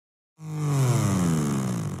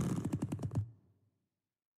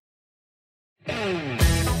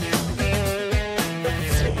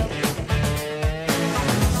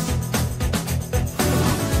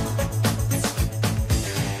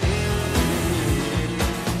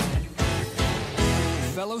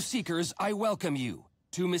Fellow Seekers, I welcome you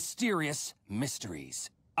to Mysterious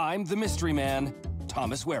Mysteries. I'm the Mystery Man,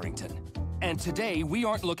 Thomas Warrington. And today, we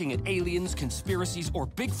aren't looking at aliens, conspiracies, or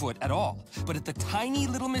Bigfoot at all, but at the tiny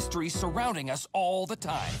little mysteries surrounding us all the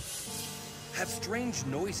time. Have strange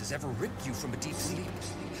noises ever ripped you from a deep sleep?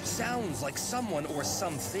 Sounds like someone or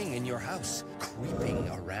something in your house creeping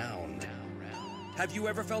around. Have you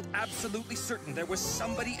ever felt absolutely certain there was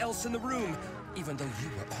somebody else in the room, even though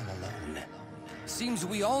you were all alone? Seems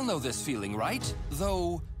we all know this feeling, right?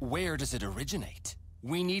 Though, where does it originate?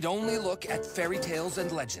 We need only look at fairy tales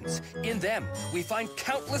and legends. In them, we find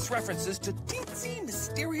countless references to teensy,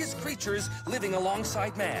 mysterious creatures living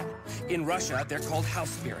alongside man. In Russia, they're called house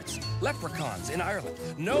spirits, leprechauns in Ireland,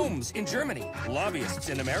 gnomes in Germany, lobbyists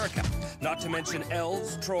in America, not to mention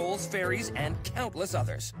elves, trolls, fairies, and countless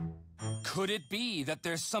others. Could it be that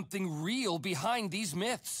there's something real behind these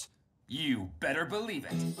myths? You better believe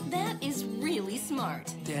it. That is really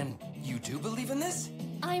smart. Then, you do believe in this?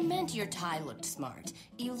 I meant your tie looked smart.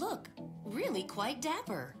 You look really quite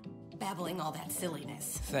dapper, babbling all that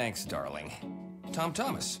silliness. Thanks, darling.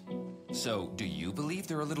 Thomas, so do you believe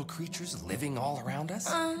there are little creatures living all around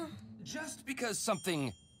us? Just because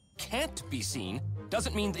something can't be seen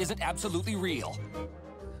doesn't mean it isn't absolutely real.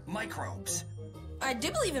 Microbes. I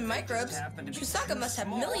do believe in microbes. Chusaka must have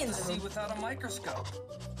millions of them. Without a microscope.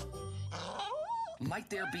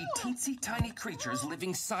 Might there be teensy tiny creatures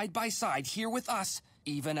living side by side here with us,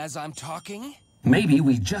 even as I'm talking? Maybe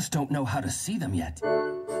we just don't know how to see them yet.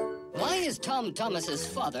 Why is Tom Thomas's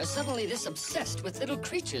father suddenly this obsessed with little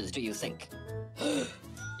creatures, do you think?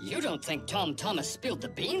 You don't think Tom Thomas spilled the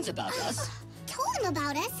beans about us? Told him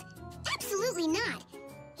about us? Absolutely not.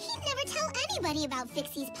 He'd never tell anybody about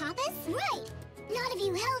Fixies, Papas. Right. Not if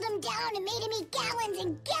you held him down and made him eat gallons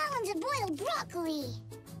and gallons of boiled broccoli.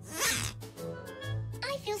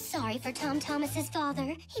 I feel sorry for Tom Thomas's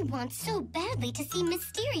father. He wants so badly to see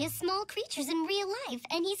mysterious small creatures in real life,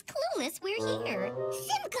 and he's clueless we're here.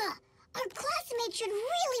 Simka! Our classmates should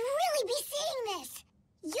really be seeing this!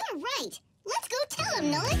 You're right! Let's go tell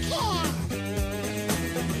him, Noah.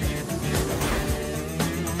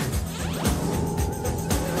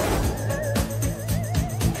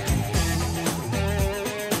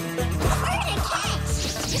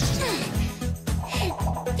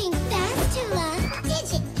 Think fast, Tula.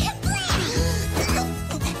 Digit, kablam!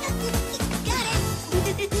 Got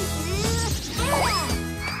it!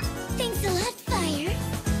 Thanks a lot, Fire.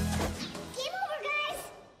 Game over, guys!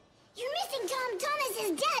 You're missing Tom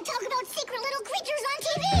Thomas's dad talk about secret little creatures on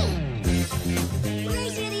TV!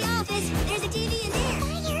 Race to the office! There's a TV in there!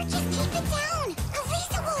 Fire, just keep it down!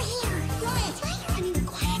 Elisa will hear! Quiet! Fire,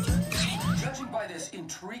 quiet! Got it! Judging by this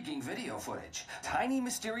intriguing video footage, tiny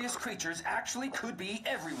mysterious creatures actually could be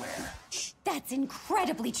everywhere. That's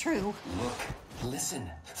incredibly true. Look, listen,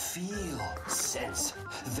 feel, sense.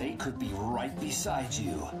 They could be right beside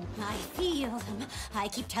you. I feel them. I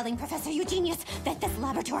keep telling Professor Eugenius that this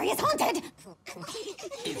laboratory is haunted.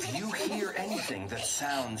 If you hear anything that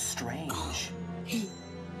sounds strange,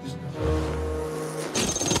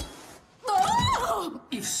 Oh!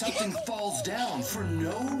 if something falls down for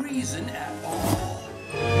no reason at all,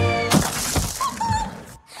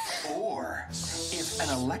 or if an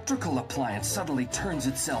electrical appliance suddenly turns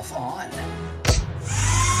itself on.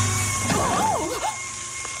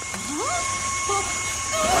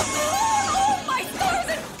 My stars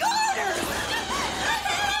and garters!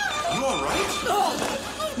 You all right?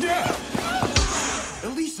 Yeah.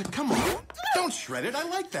 Elisa, come on. Don't shred it. I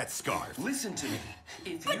like that scarf. Listen to me.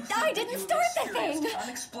 If you But I didn't start the thing.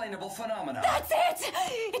 Unexplainable phenomenon. That's it!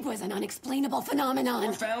 It was an unexplainable phenomenon.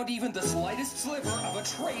 Or found even the slightest sliver of a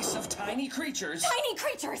trace of tiny creatures. Tiny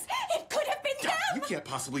creatures! It could have been them! You can't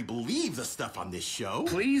possibly believe the stuff on this show.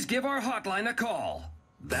 Please give our hotline a call.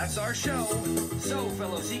 That's our show. So,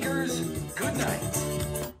 fellow seekers, good night.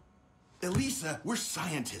 Elisa, we're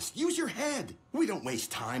scientists. Use your head. We don't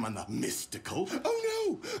waste time on the mystical.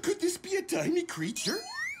 Oh, no. Could this be a tiny creature?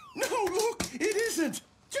 No, look. It isn't.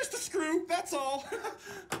 Just a screw. That's all.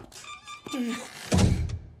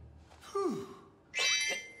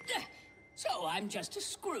 So I'm just a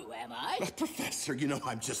screw, am I? Professor, you know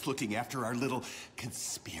I'm just looking after our little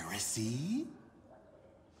conspiracy.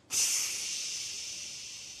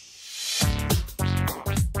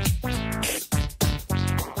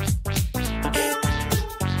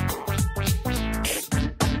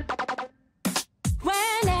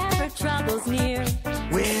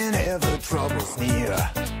 Whenever trouble's near,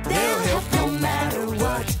 they'll help no matter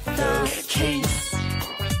what the case.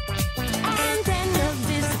 And then they'll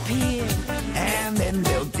disappear. And then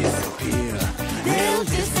they'll disappear. They'll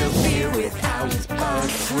disappear without a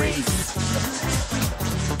trace.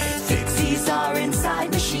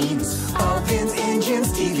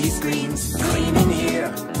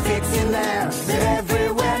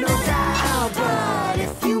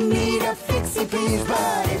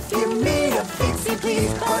 But if you meet a Fixie,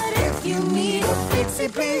 please. But if you meet a Fixie,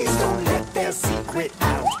 please, don't let their secret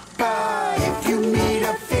out. But if you meet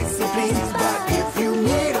a Fixie, please. But if you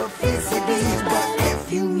meet a Fixie, please. But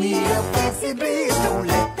if you meet a Fixie, please, don't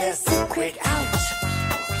let their secret out.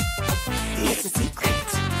 It's a secret.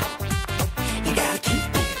 You gotta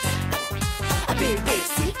keep it. A big, big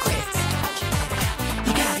secret.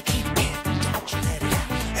 You gotta keep it. Don't you let it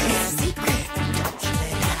out. It's a secret. Don't you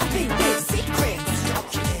let it out. A big, big secret.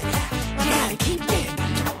 Don't you let it out. You gotta keep it.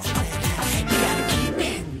 Don't you let it out. You gotta keep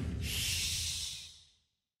it.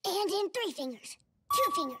 And in 3 fingers.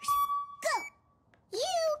 2 fingers. Go!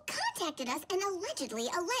 You contacted us and allegedly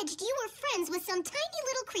alleged you were friends with some tiny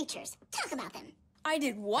little creatures. Talk about them. I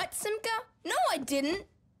did what, Simka? No, I didn't.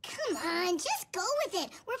 Come on, just go with it.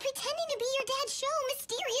 We're pretending to be your dad's show,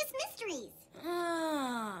 Mysterious Mysteries.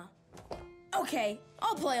 Ah. Okay,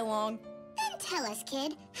 I'll play along. Then tell us,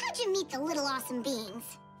 kid, how'd you meet the little awesome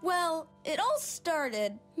beings? Well, it all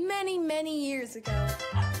started many, many years ago.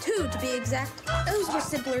 2, to be exact. Those were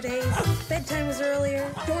simpler days. Bedtime was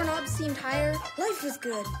earlier, doorknobs seemed higher, life was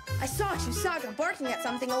good. I saw Chusaga barking at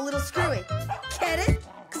something a little screwy. Get it?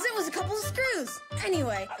 Because it was a couple of screws.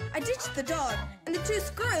 Anyway, I ditched the dog, and the 2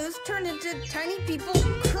 screws turned into tiny people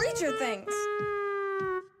creature things.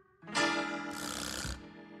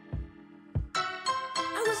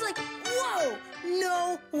 I was like, whoa,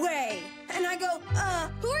 no way. And I go,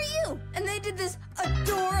 who are you? And they did this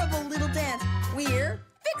adorable little dance. We're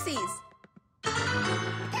Fixies.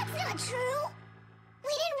 That's not true.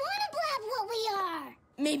 We didn't want to blab what we are.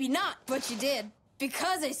 Maybe not, but you did.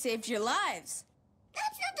 Because I saved your lives.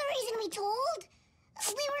 That's not the reason we told.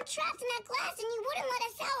 We were trapped in that glass and you wouldn't let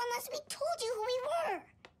us out unless we told you who we were.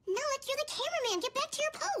 Nolik, you're the cameraman. Get back to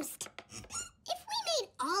your post. If we made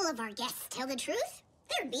all of our guests tell the truth,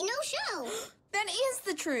 there'd be no show. That is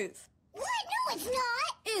the truth. What? No, it's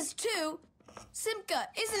not. Is too. Simka,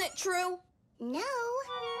 isn't it true? No,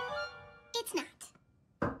 it's not.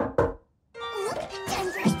 Look,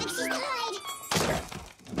 time for our Fixies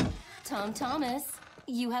hide. Tom Thomas,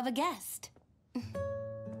 you have a guest.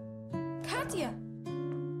 Katya.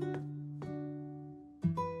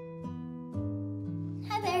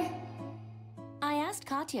 Hi there. I asked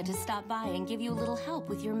Katya to stop by and give you a little help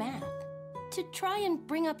with your math. To try and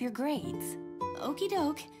bring up your grades. Okie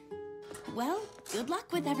doke. Well, good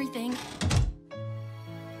luck with everything.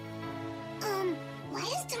 Why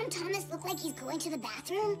does Tom Thomas look like he's going to the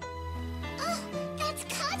bathroom? Oh, that's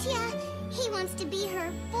Katya. He wants to be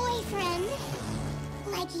her boyfriend.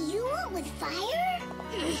 Like you want with fire?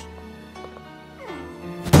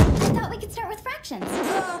 I thought we could start with fractions.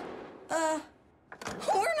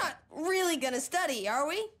 We're not really gonna study, are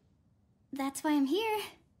we? That's why I'm here.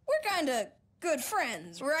 We're kinda good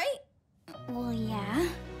friends, right? Well, yeah.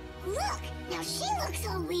 Look, now she looks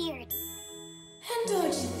all weird. And don't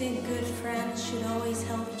you think good friends should always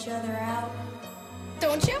help each other out?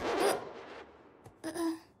 Don't you?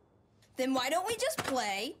 Then why don't we just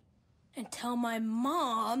play and tell my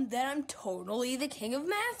mom that I'm totally the king of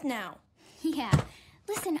math now? Yeah.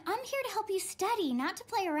 Listen, I'm here to help you study, not to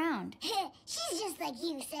play around. She's just like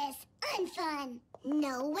you, sis. Unfun.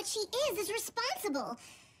 No, what she is responsible.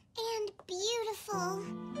 And beautiful.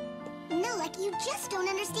 No, like you just don't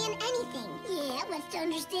understand anything. Yeah, what's to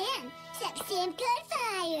understand? Except Sam cut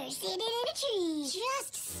fire, sitting in a tree.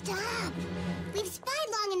 Just stop. We've spied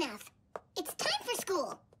long enough. It's time for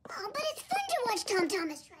school. Oh, but it's fun to watch Tom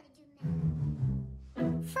Thomas try to do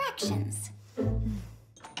math. Fractions.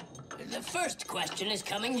 The first question is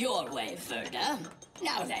coming your way, Verda.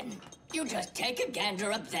 Now then, you just take a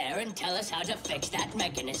gander up there and tell us how to fix that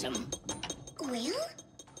mechanism. Well,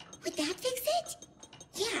 would that fix it?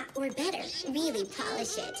 Yeah, or better, really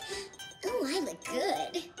polish it. Ooh, I look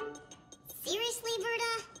good. Seriously,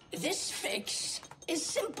 Verda? This fix is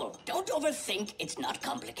simple. Don't overthink. It's not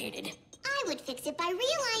complicated. I would fix it by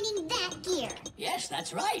realigning that gear. Yes,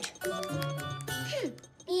 that's right.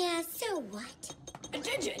 Yeah, so what?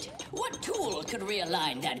 Digit, what tool could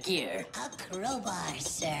realign that gear? A crowbar,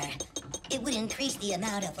 sir. It would increase the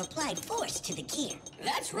amount of applied force to the gear.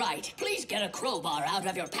 That's right. Please get a crowbar out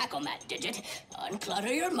of your Pac-O-Mat, Digit.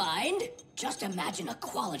 Unclutter your mind. Just imagine a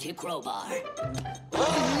quality crowbar.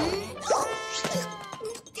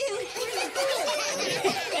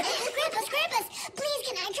 Scrappus, please,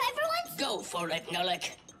 can I try for once? Go for it,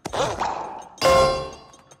 Nolik.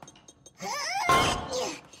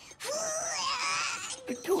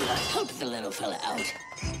 Tula, help the little fella out.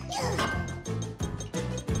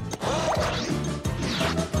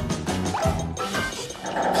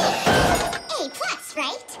 A+,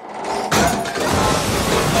 right?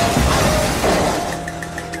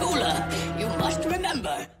 Tula, you must remember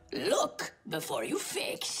Remember, look before you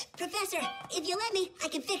fix. Professor, if you let me, I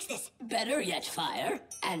can fix this. Better yet, Fire,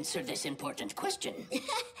 answer this important question.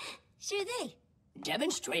 Sure thing.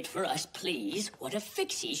 Demonstrate for us, please, what a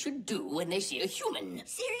fixie should do when they see a human.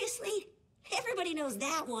 Seriously? Everybody knows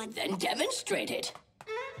that one. Then demonstrate it.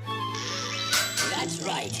 That's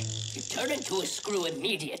right. You turn into a screw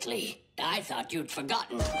immediately. I thought you'd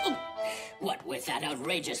forgotten. Oh, what with that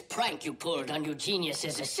outrageous prank you pulled on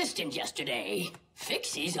Eugenius's assistant yesterday?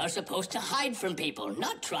 Fixies are supposed to hide from people,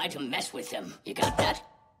 not try to mess with them. You got that?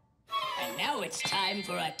 And now it's time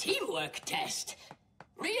for a teamwork test.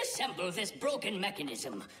 Reassemble this broken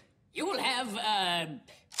mechanism. You will have,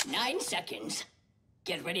 9 seconds.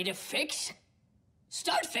 Get ready to fix.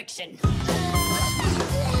 Start fixing.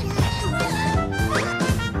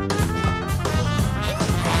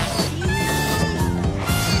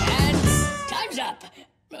 And time's up.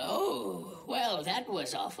 Oh, well, that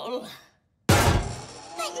was awful.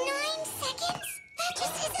 But 9 seconds? That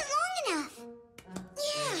just isn't long enough.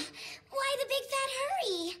 Yeah, why the big fat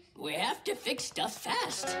hurry? We have to fix stuff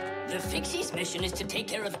fast. The Fixies' mission is to take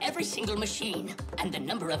care of every single machine. And the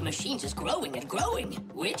number of machines is growing and growing.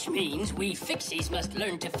 Which means we Fixies must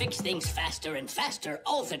learn to fix things faster and faster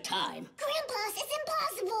all the time. Grandpa, it's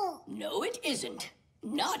impossible. No, it isn't.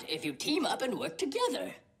 Not if you team up and work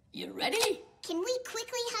together. You ready? Can we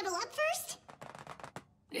quickly huddle up first?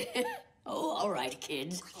 Oh, all right,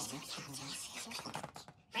 kids.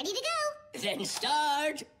 Ready to go. Then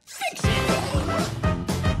start fixing.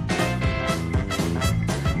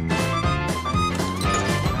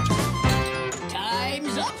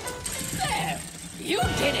 Time's up. There. You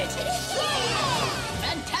did it.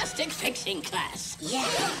 Fantastic fixing class. Yeah.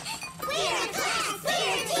 We're a class. We're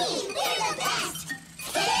a team. We're the best.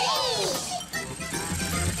 Fixies!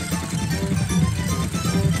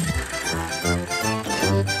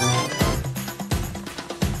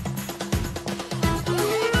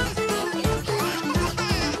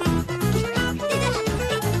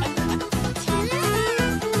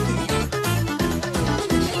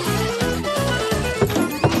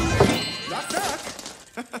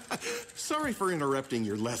 Sorry for interrupting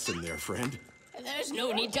your lesson there, friend. There's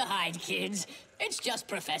no need to hide, kids. It's just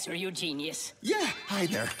Professor Eugenius. Yeah, hi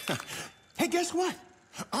there. Hey, guess what?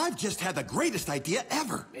 I've just had the greatest idea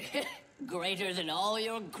ever. Greater than all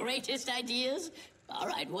your greatest ideas? All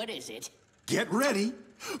right, what is it? Get ready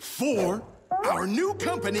for our new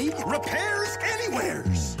company, Repairs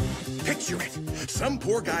Anywheres. Picture it. Some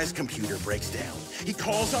poor guy's computer breaks down. He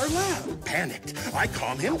calls our lab. Panicked. I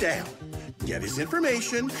calm him down. Get his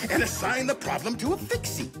information and assign the problem to a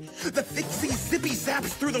fixie. The fixie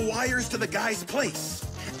zippy-zaps through the wires to the guy's place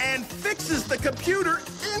and fixes the computer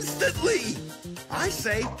instantly. I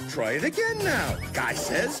say, try it again now. Guy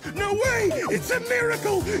says, no way, it's a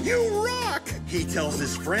miracle, you rock. He tells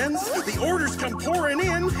his friends, the orders come pouring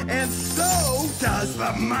in, and so does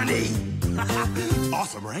the money.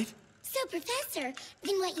 Awesome, right? So, Professor,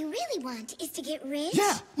 then what you really want is to get rich?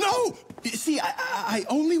 Yeah, no! You see, I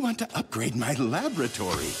only want to upgrade my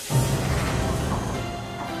laboratory.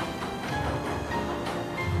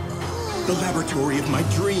 The laboratory of my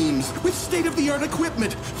dreams, with state-of-the-art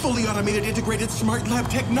equipment, fully automated integrated smart lab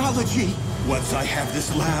technology. Once I have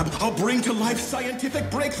this lab, I'll bring to life scientific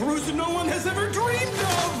breakthroughs no one has ever dreamed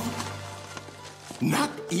of!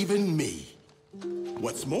 Not even me.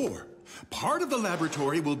 What's more, part of the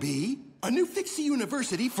laboratory will be a new Fixie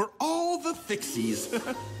University for all the Fixies.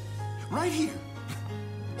 Right here.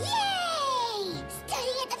 Yay!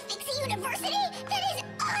 Studying at the Fixie University? That is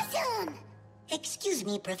awesome! Excuse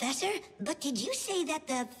me, Professor, but did you say that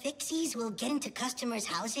the Fixies will get into customers'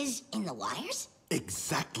 houses in the wires?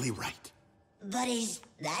 Exactly right. But is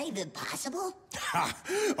that even possible? Ha!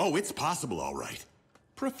 Oh, it's possible, all right.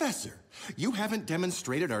 Professor, you haven't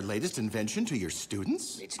demonstrated our latest invention to your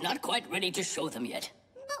students? It's not quite ready to show them yet.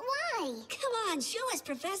 But why? Come on, show us,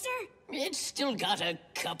 Professor. It's still got a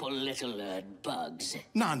couple little, bugs.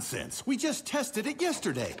 Nonsense. We just tested it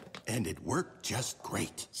yesterday, and it worked just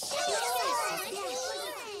great.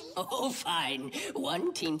 Oh, fine.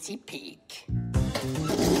 One teensy peek.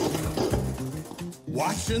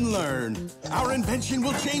 Watch and learn. Our invention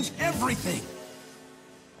will change everything.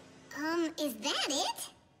 Is that it?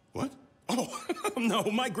 What? Oh, no,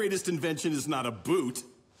 my greatest invention is not a boot.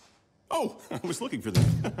 Oh, I was looking for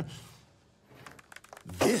that.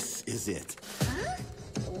 This is it. Huh?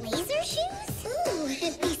 Laser shoes? Ooh,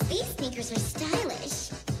 these sneakers are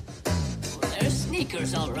stylish. They're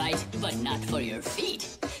sneakers, all right, but not for your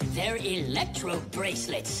feet. They're electro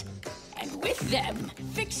bracelets. And with them,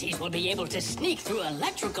 Fixies will be able to sneak through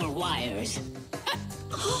electrical wires.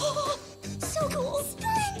 Oh, so cool.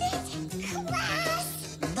 Splendid. Class.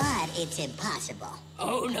 it's impossible.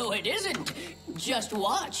 Oh, no, it isn't. Just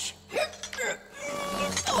watch.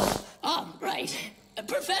 Oh, right.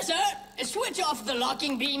 Professor, switch off the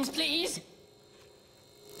locking beams, please.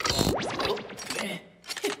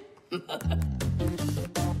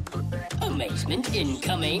 Amazement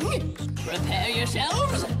incoming. Prepare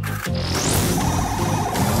yourselves.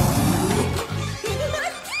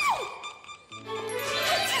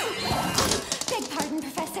 Beg pardon,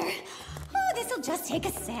 Professor. Oh, this'll just take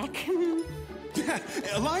a sec.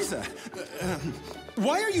 Eliza,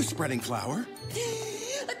 why are you spreading flour?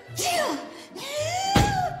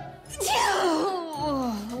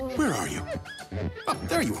 Where are you? Oh,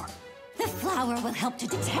 there you are. The flower will help to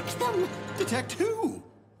detect them. Detect who?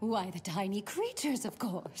 Why, the tiny creatures, of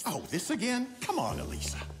course. Oh, this again? Come on,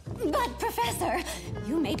 Elisa. But, Professor,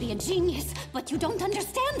 you may be a genius, but you don't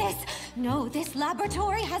understand this. No, this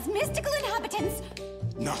laboratory has mystical inhabitants.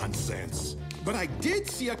 Nonsense. But I did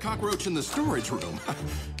see a cockroach in the storage room.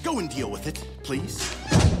 Go and deal with it, please.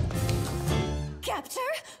 Capture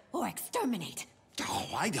or exterminate? Oh,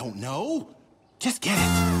 I don't know. Just get it.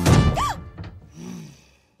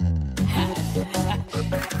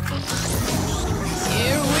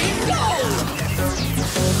 Here we go!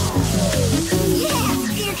 Yeah!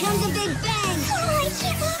 Here comes a big bang!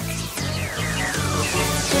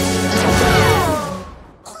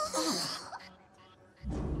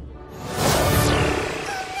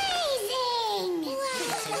 Amazing!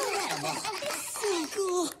 So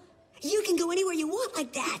cool! You can go anywhere you want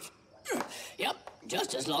like that! Yep,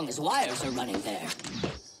 just as long as wires are running there.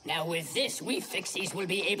 Now with this, we Fixies will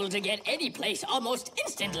be able to get any place almost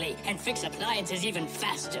instantly and fix appliances even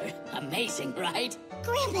faster. Amazing, right?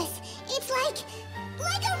 Grimace, it's like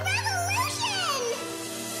a revolution!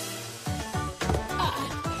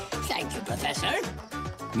 Thank you, Professor.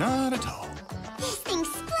 Not at all. This thing's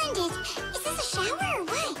splendid. Is this a shower or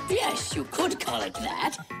what? Yes, you could call it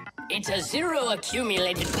that. It's a zero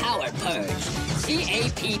accumulated power purge.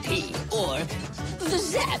 CAPP, or the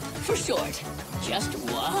ZAP for short. Just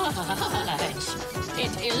watch.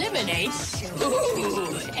 It eliminates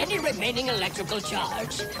any remaining electrical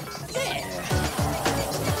charge. There.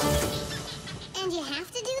 And you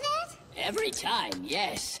have to do that? Every time,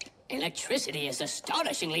 yes. Electricity is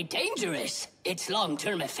astonishingly dangerous. Its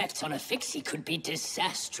long-term effects on a Fixie could be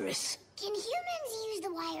disastrous. Can humans use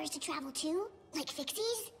the wires to travel too? Like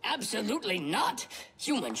Fixies? Absolutely not.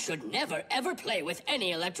 Humans should never, ever play with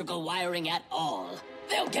any electrical wiring at all.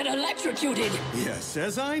 They'll get electrocuted. Yes,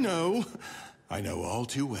 as I know. I know all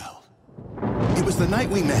too well. It was the night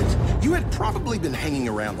we met. You had probably been hanging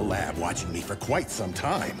around the lab watching me for quite some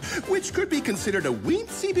time, which could be considered a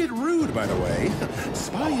weensy bit rude, by the way.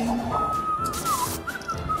 Spying.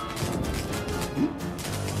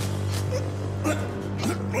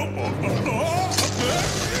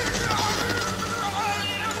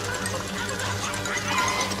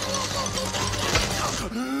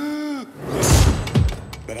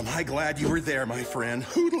 But am I glad you were there, my friend.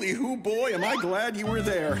 Hoodly-hoo, boy, am I glad you were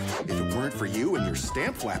there. If it weren't for you and your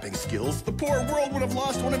stamp flapping skills, the poor world would have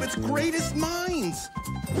lost one of its greatest minds.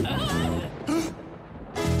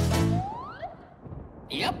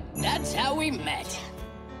 Yep, that's how we met.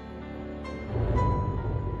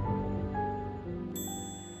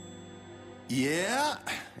 Yeah,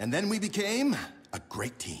 and then we became a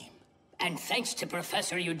great team. And thanks to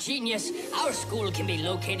Professor Eugenius, our school can be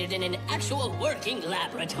located in an actual working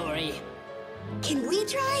laboratory. Can we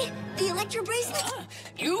try the electro bracelet?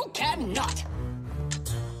 You cannot!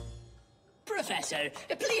 Professor,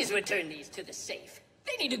 please return these to the safe.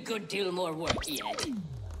 They need a good deal more work yet.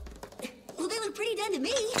 Well, they look pretty done to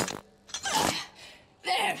me.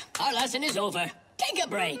 There, our lesson is over. Take a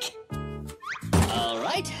break. All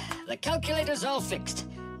right, the calculator's all fixed.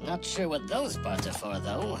 Not sure what those parts are for,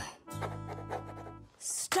 though.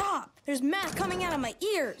 Stop! There's math coming out of my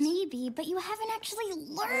ears. Maybe, but you haven't actually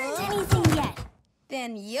learned anything yet.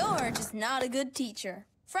 Then you're just not a good teacher.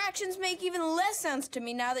 Fractions make even less sense to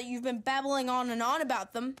me now that you've been babbling on and on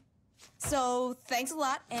about them. So, thanks a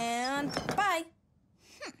lot, and bye.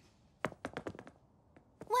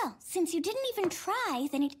 Well, since you didn't even try,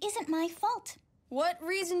 then it isn't my fault. What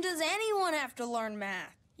reason does anyone have to learn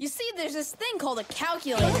math? You see, there's this thing called a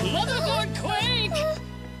calculator. Motherboard quake!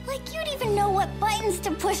 Like you'd even know what buttons to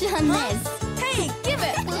push on this. Hey, give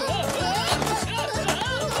it!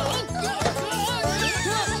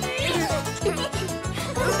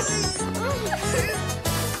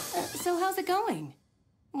 So how's it going?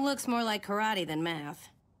 Looks more like karate than math.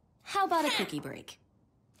 How about a cookie break?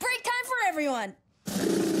 Break time for everyone!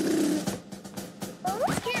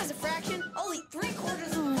 Here's a fraction. I'll eat 3/4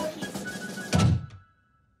 of cookies.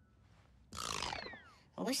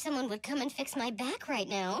 I wish someone would come and fix my back right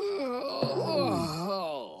now.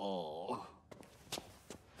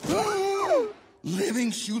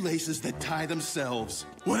 Living shoelaces that tie themselves.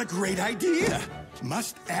 What a great idea!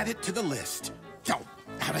 Must add it to the list. Oh,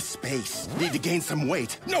 out of space. Need to gain some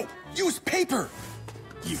weight. No, use paper!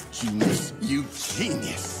 You genius, you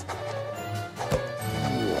genius.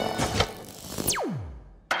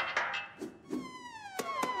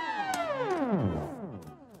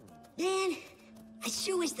 Man, I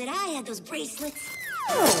sure wish that I had those bracelets.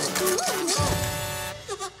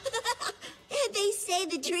 They say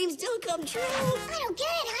the dreams don't come true. I don't get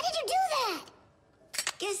it. How did you do that?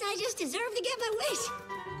 Guess I just deserve to get my wish.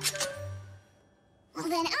 Well,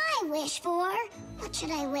 then I wish for... What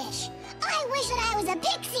should I wish? I wish that I was a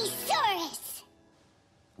Pixie-saurus!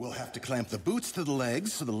 We'll have to clamp the boots to the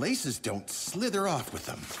legs so the laces don't slither off with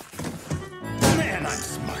them. Man, I'm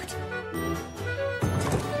smart.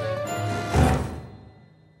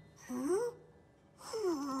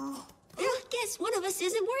 Well, guess one of us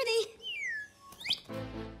isn't worthy.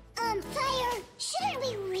 Fire, shouldn't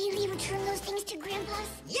we really return those things to Grandpa's?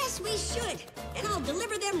 Yes, we should. And I'll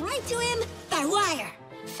deliver them right to him by wire.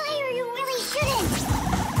 Fire, you really shouldn't!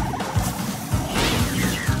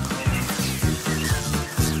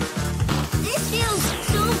 This feels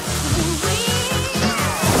so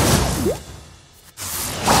weird.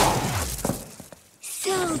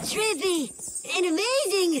 So trippy and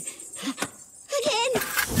amazing. Again.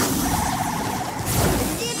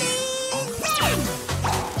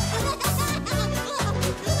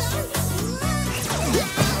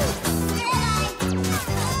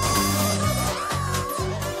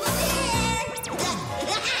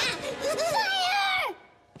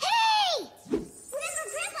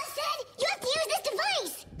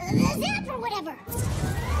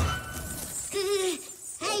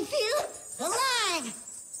 I feel alive.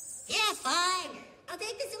 Yeah, fine. I'll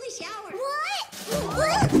take the silly shower.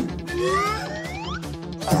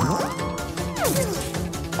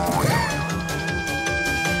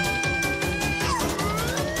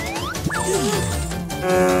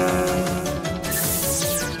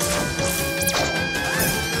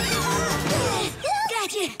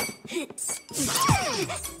 Gotcha.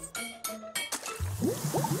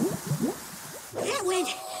 That went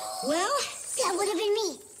well. That would have been me.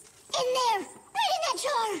 In there, right in that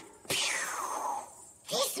jar.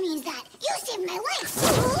 This means that you saved my life.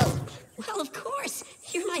 Well, of course.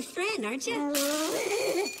 You're my friend, aren't you?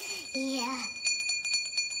 Yeah.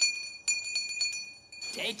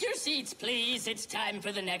 Take your seats, please. It's time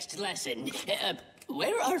for the next lesson.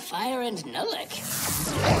 Where are Fire and Nullik?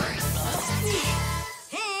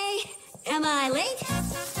 Hey, am I late?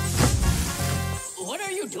 What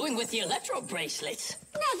are you doing with the electro bracelets?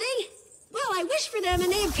 Nothing. Well, I wished for them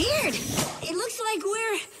and they appeared. It looks like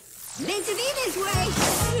we're meant to be this way.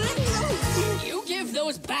 You give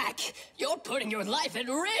those back. You're putting your life at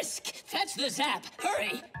risk. Fetch the zap.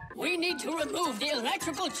 Hurry. We need to remove the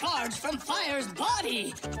electrical charge from Fire's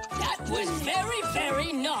body. That was very,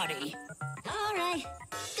 very naughty. All right,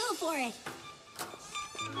 go for it.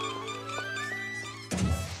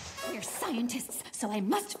 We're scientists, so I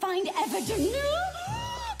must find evidence.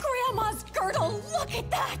 Grandma's girdle, look at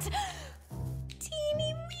that!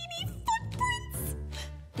 Teeny weeny footprints!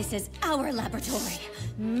 This is our laboratory.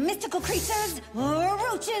 Mystical creatures or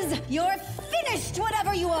roaches, you're finished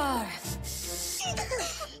whatever you are!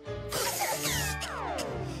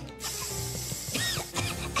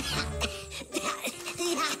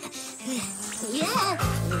 Yeah.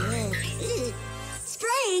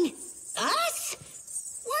 Spraying? Us?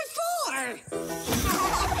 What for?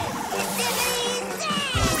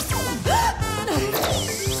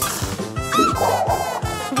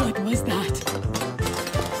 What was that?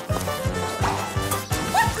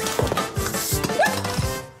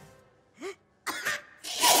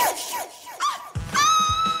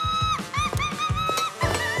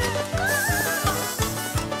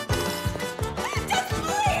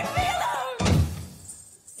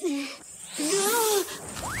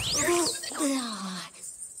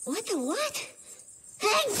 What the what?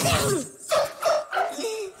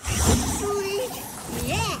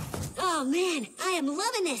 Yeah. Oh man, I am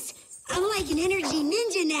loving this. I'm like an energy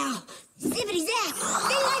ninja now. Zippity zap.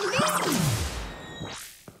 Stay like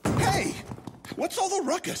me. Hey! What's all the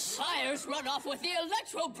ruckus? Fire's run off with the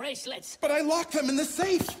electro bracelets. But I locked them in the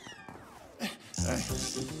safe.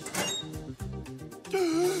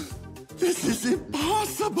 This is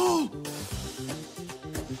impossible!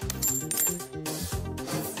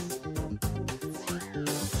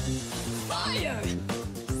 Fire!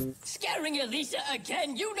 Scaring Elisa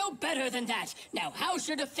again? You know better than that. Now, how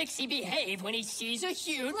should a Fixie behave when he sees a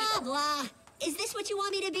huge... Blah, blah. Is this what you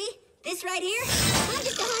want me to be? This right here? I'm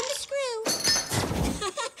just behind the screw.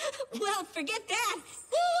 Well, forget that.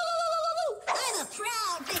 Woo! I'm a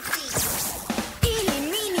proud Fixie.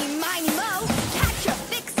 Eeny, meeny, miny, mo. Catch a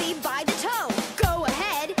Fixie by the toe. Go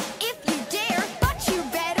ahead if you dare, but you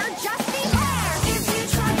better just beware. If you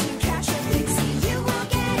try to catch a Fixie, you will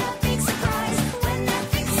get a big surprise. When that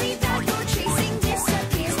Fixie that you're chasing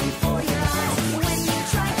disappears before your eyes. When you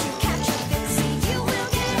try to catch a Fixie, you will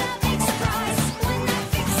get a big surprise. When that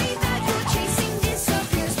Fixie that you're chasing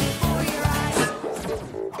disappears before your eyes.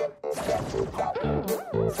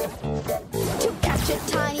 To catch a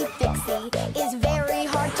tiny Fixie is very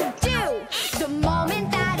hard to do. The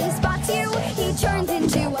moment that he spots you, he turns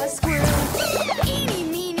into a screw. Eeny,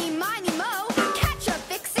 meeny, miny, mo. Catch a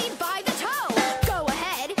Fixie by the toe. Go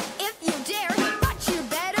ahead if you dare, but you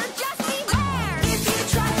better just beware. If you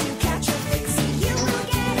try to catch a Fixie, you will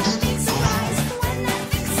get a big surprise. When that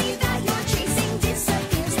Fixie that you're chasing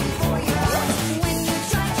disappears before your eyes. When you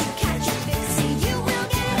try to catch a Fixie, you will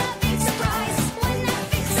get a big surprise. When that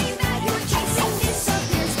Fixie that you're chasing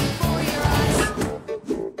disappears before your eyes.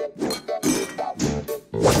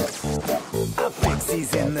 A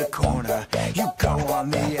Fixie's in the corner, you go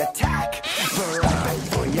on the attack. But right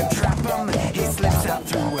before you trap him, he slips out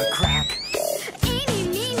through a crack. Eeny,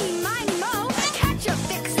 meeny, miny, mo. Catch a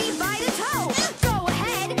Fixie by the toe. Go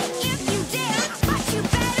ahead if you dare, but you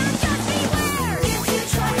better just beware. If you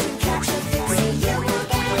try to catch a Fixie, you will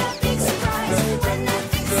get a big surprise. When that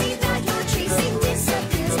Fixie that you're chasing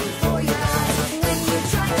disappears before your eyes. When you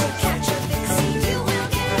try to catch a Fixie, you will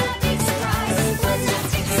get a big surprise. When that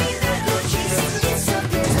Fixie that you're chasing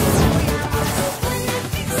disappears before your eyes. When that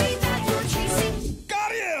Fixie that you're chasing.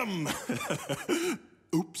 Got him!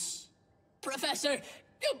 Oops. Professor,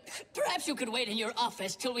 perhaps you could wait in your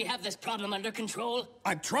office till we have this problem under control.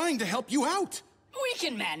 I'm trying to help you out. We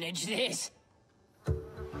can manage this.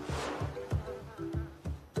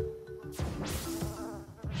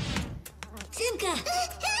 Simka!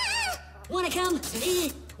 Wanna come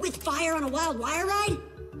with fire on a wild wire ride?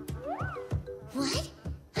 What?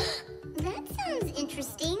 That sounds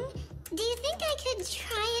interesting. Do you think I could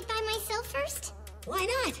try it by myself first? Why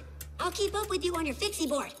not? I'll keep up with you on your Fixie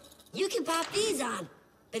board. You can pop these on.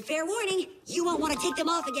 But fair warning, you won't want to take them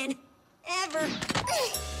off again. Ever.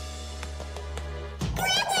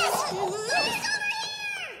 Krampus! Look over here!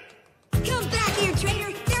 Come back here,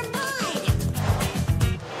 traitor! They're mine!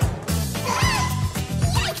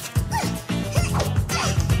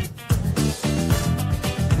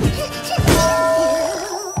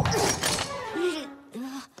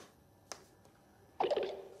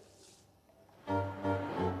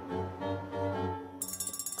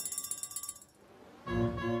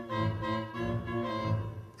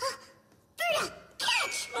 Berta,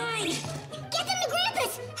 catch! Mine! Get them to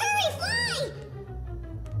Krampus! Hurry, fly!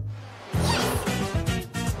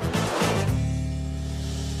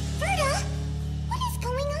 Berta, what is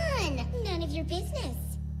going on? None of your business.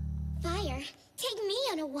 Fire, take me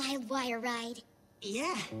on a wild wire ride.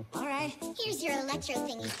 Yeah, all right. Here's your electro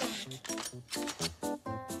thingy back.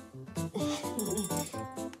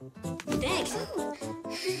 Thanks.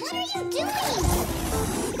 What are you doing?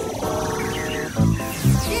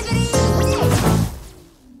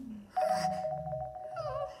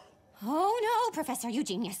 Oh no, Professor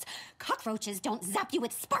Eugenius. Cockroaches don't zap you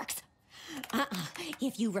with sparks.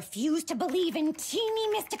 If you refuse to believe in teeny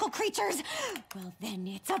mystical creatures, well then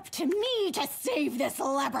it's up to me to save this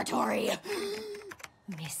laboratory.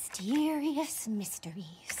 Mysterious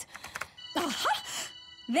mysteries. Aha!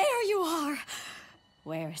 There you are.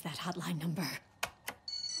 Where is that hotline number?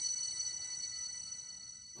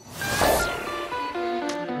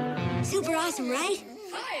 Super awesome, right?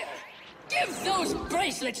 Fire! Give those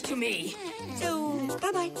bracelets to me! So,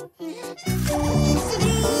 bye-bye.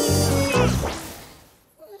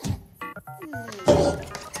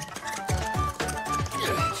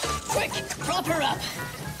 Quick, prop her up!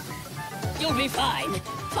 You'll be fine.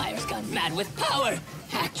 Fire's gone mad with power.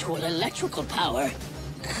 Actual electrical power.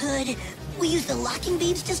 Could we use the locking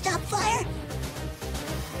beams to stop fire?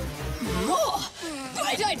 Oh,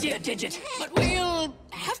 great idea, Digit. But we'll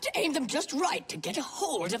have to aim them just right to get a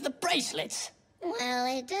hold of the bracelets. Well,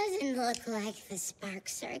 it doesn't look like the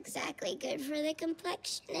sparks are exactly good for the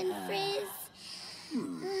complexion and frizz.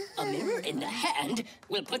 A mirror in the hand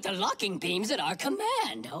will put the locking beams at our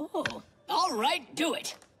command. Oh, all right, do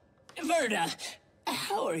it. Verda,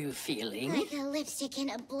 how are you feeling? Like a lipstick in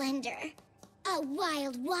a blender. A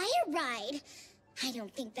wild wire ride. I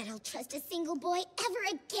don't think that I'll trust a single boy ever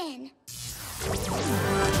again.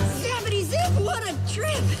 Zappity zip, what a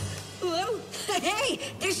trip! Whoa, Hey,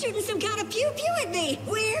 they're shooting some kind of pew-pew at me.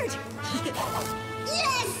 Weird.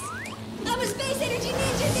 Yes! I'm a space energy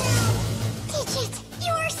ninja now! Digit,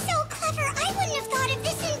 you are so clever. I wouldn't have thought of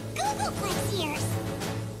this in Googleplex years.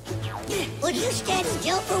 Would you stand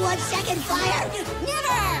still for 1 second, Fire?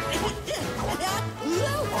 Never!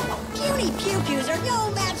 Puny pew-pews are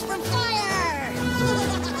no match for Fire!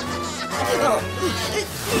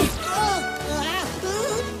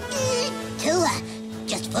 Tula,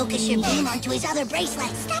 just focus your beam onto his other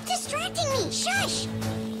bracelet. Stop distracting me. Shush.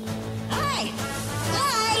 Hi!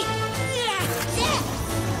 Hi!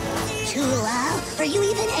 Tula, are you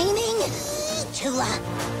even aiming? Tula!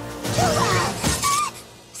 Tula!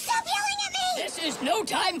 Stop yelling at me. This is no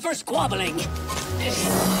time for squabbling.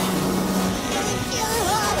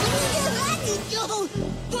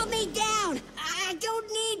 Put me down! I don't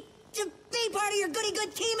need to be part of your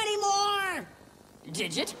goody-good team anymore!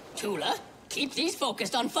 Digit, Tula, keep these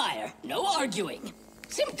focused on Fire. No arguing.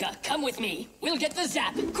 Simka, come with me. We'll get the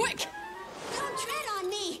zap. Quick! Don't tread on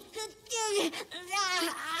me!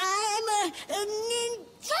 I'm a ninja!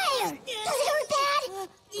 Fire! Does it hurt bad?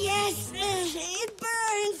 Yes, it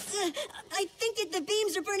burns. I think that the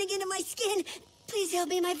beams are burning into my skin. Please help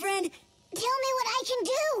me, my friend. Tell me what I can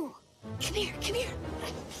do. Come here, come here.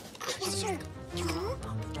 Yes, sir.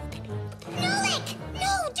 Nolik!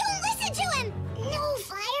 No, don't listen to him! No,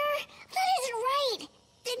 Fire! That isn't right!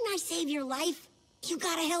 Didn't I save your life? You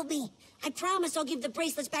gotta help me. I promise I'll give the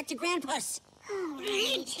bracelets back to Grandpa's. All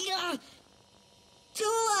right.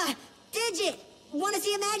 Tula! Digit! Want to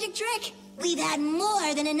see a magic trick? We've had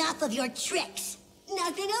more than enough of your tricks.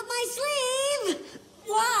 Nothing up my sleeve!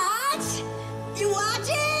 What? You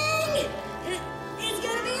watching? It's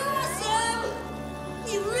gonna be awesome!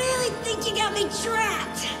 You really think you got me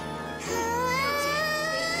trapped?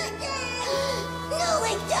 No,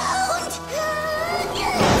 I don't!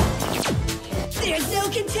 There's no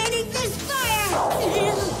containing this fire!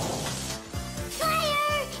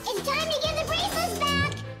 Fire! It's time to give the bracelets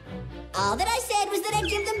back! All that I said was that I'd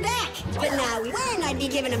give them back. But now when I'd be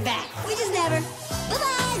giving them back. We just never.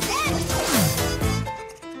 Bye-bye, Zach!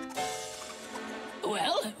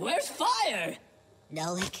 Well, where's Fire?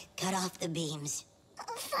 Nolik, cut off the beams.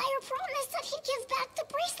 Fire promised that he'd give back the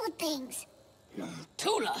bracelet things.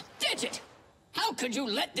 Tula, Digit! How could you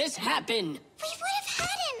let this happen? We would have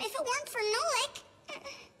had him if it weren't for Nolik.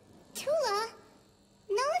 Tula,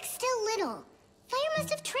 Nolik's still little. Fire must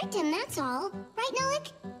have tricked him, that's all. Right,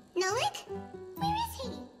 Nolik? Nolik? Where is he?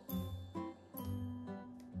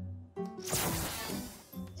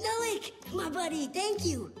 Nolik, my buddy, thank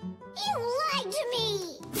you. You lied to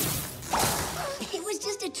me! It was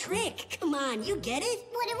just a trick. Come on, you get it?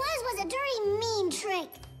 What it was a dirty, mean trick.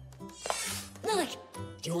 Nolik,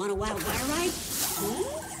 do you want a wild fire ride?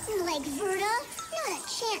 Like Verda? Not a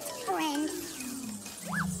chance, friend.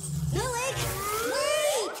 Nolik,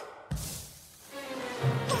 wait!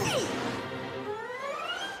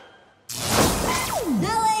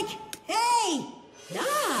 Nolik, hey!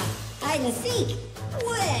 Ah, hide and seek.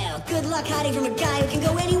 Well, good luck hiding from a guy who can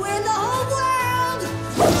go anywhere in the whole world!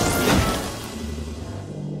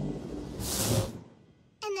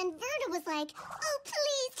 And then Verda was like, oh,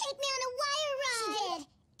 please take me on a wire ride. She did.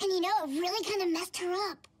 And you know, it really kind of messed her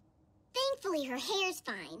up. Thankfully, her hair's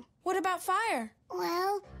fine. What about Fire?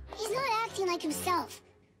 Well, he's not acting like himself.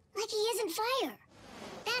 Like he isn't Fire.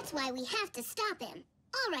 That's why we have to stop him.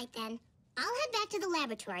 All right, then. I'll head back to the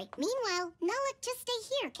laboratory. Meanwhile, Nolik, just stay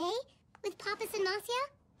here, okay? With Pappas and Marcia?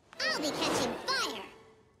 I'll be catching Fire.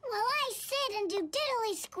 While I sit and do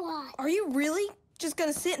diddly squat. Are you really just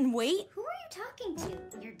gonna sit and wait? Who are you talking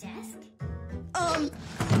to? Your desk?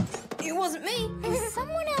 It wasn't me. Is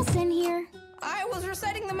someone else in here? I was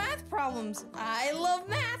reciting the math problems. I love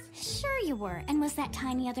math. Sure you were. And was that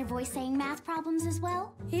tiny other voice saying math problems as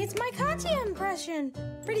well? It's my Katya impression.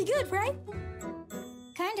 Pretty good, right?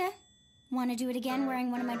 Kinda. Want to do it again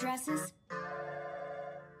wearing one of my dresses?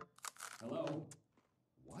 Hello?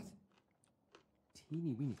 What?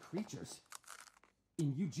 Teeny weeny creatures?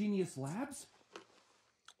 In Eugenius Labs?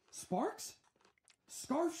 Sparks?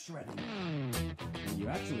 Scarf shredding? You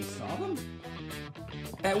actually saw them?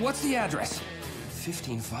 What's the address?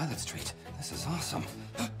 15 Violet Street. This is awesome.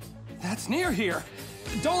 That's near here.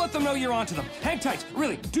 Don't let them know you're onto them. Hang tight.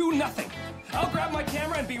 Really, do nothing. I'll grab my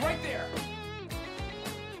camera and be right there.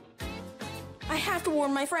 I have to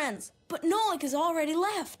warn my friends, but Nolik has already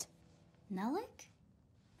left. Nolik?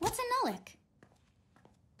 What's a Nolik?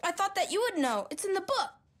 I thought that you would know. It's in the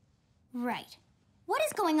book. Right. What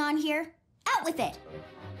is going on here? Out with it!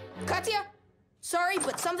 Katya, sorry,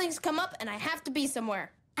 but something's come up and I have to be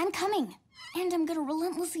somewhere. I'm coming. And I'm gonna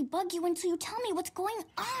relentlessly bug you until you tell me what's going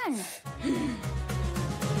on.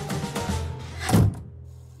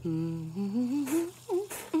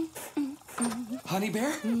 Honey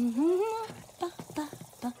Bear?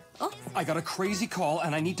 Oh. I got a crazy call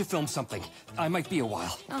and I need to film something. I might be a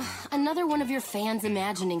while. Another one of your fans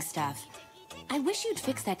imagining stuff. I wish you'd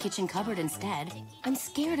fix that kitchen cupboard instead. I'm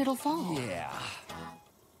scared it'll fall. Yeah.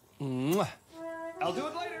 Mwah. I'll do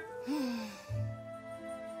it later.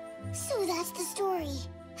 So that's the story.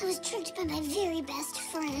 I was tricked by my very best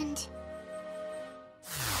friend.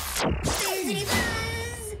 Buzzity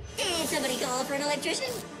buzz! Did somebody call for an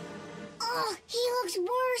electrician? Oh, he looks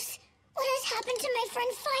worse. What has happened to my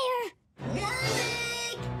friend Fire?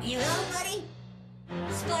 Dominic! You home, buddy?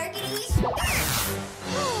 Sparkies?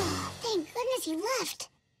 Oh, thank goodness he left.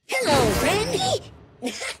 Hello, friend!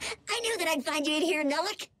 I knew that I'd find you in here,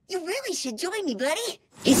 Nullick. You really should join me, buddy.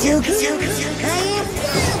 It's so cool. I am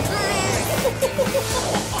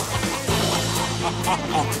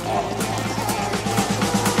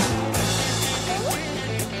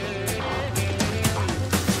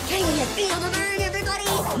Can you feel the burn, everybody?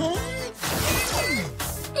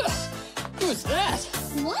 Who's that?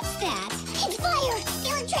 What's that? It's Fire. The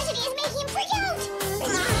electricity is making him freak out.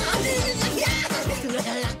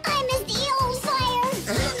 I miss the old Fire.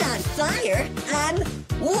 I'm not fire. I'm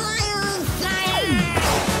wildfire!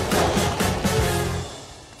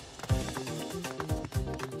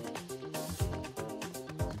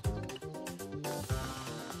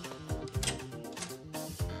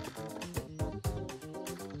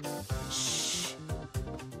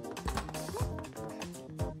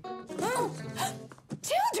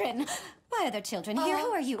 Children! Why are there children here?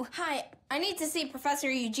 Who are you? Hi, I need to see Professor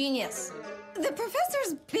Eugenius. The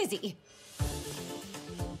professor's busy.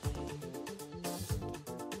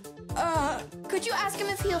 Could you ask him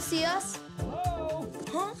if he'll see us? Hello?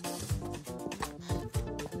 Huh?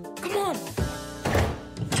 Come on.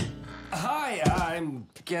 Hi, I'm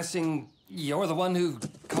guessing you're the one who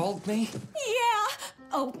called me? Yeah!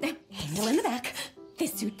 Oh, Hazel in the back.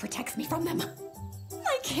 This suit protects me from them.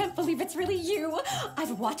 I can't believe it's really you.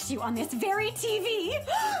 I've watched you on this very TV.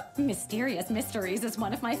 Mysterious Mysteries is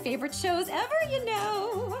one of my favorite shows ever, you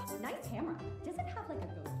know. Nice camera. Does it have like a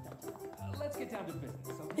ghost filter? Let's get down to business.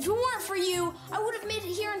 If it weren't for you, I would have made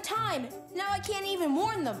it here in time. Now I can't even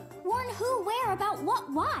warn them. Warn who, where, about what,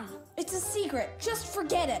 why? It's a secret. Just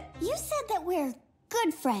forget it. You said that we're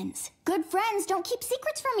good friends. Good friends don't keep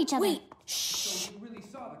secrets from each other. Wait. So you really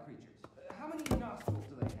saw the creatures. How many nostrils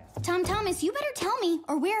do they have? Tom Thomas, you better tell me,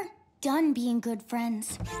 or we're done being good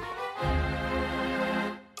friends.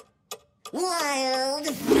 Wildfire!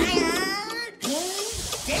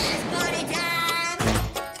 It's party time!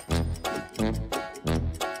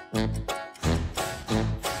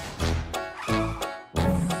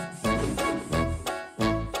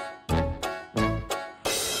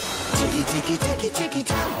 Ticky, ticky, ticky,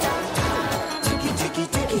 tock, tock, tock. Ticky, ticky,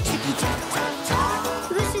 ticky, ticky, tock, tock,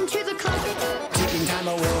 tock. Listen to the clock. Ticking time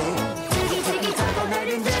away. Ticky, ticky, tock all night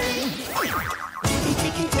and day. Ticky,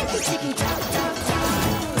 ticky, ticky, ticky, tock, tock, tock.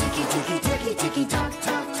 Ticky, ticky, ticky, ticky, tock,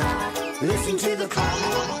 tock, tock. Listen to the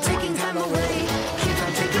clock. Ticking time away. Keep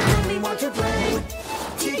on ticking when we want to play.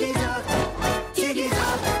 Ticky tock, ticky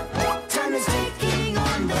tock. Time is ticking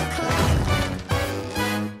on the clock.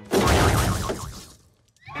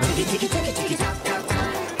 Ticky, ticky, ticky, ticky, tock, tock,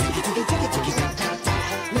 tock. Ticky, ticky, ticky, ticky, tock, tock,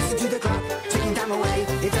 tock. Listen to the clock, ticking time away.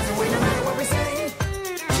 It doesn't wait no matter what we say.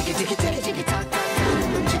 Ticky, ticky, ticky, ticky, tock, tock, tock.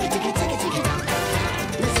 Ticky, ticky, ticky, ticky, tock, tock,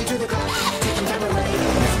 tock. Listen to the clock, ticking time away.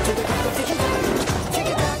 Listen to the clock, ticking time.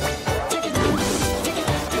 Ticky tock, ticky tock, ticky tock, ticky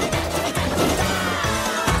tock, ticky tock.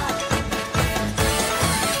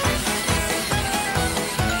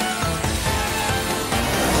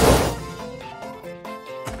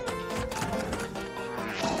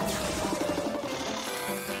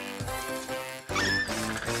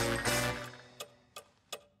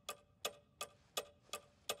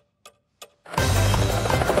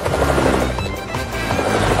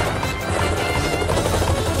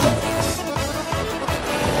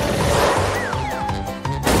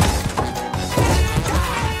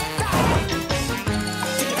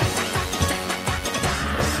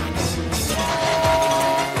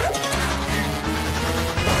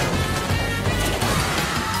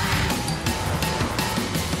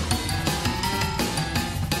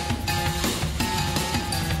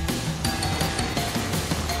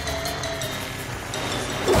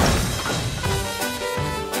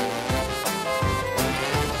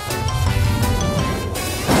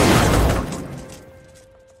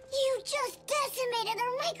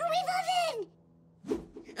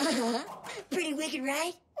 Pretty wicked,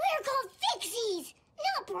 right? We're called Fixies,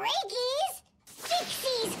 not Breakies.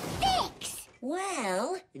 Fixies Fix.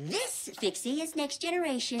 Well, this Fixie is next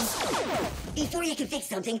generation. Before you can fix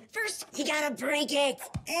something, first you gotta break it.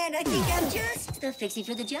 And I think I'm just the Fixie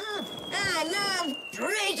for the job. I love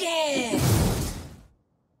breaking!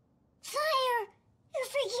 Fire! You're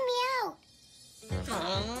freaking me out.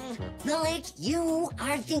 Malik, you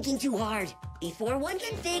are thinking too hard. Before one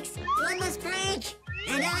can fix, one must break.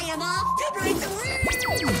 And I am off to break the world!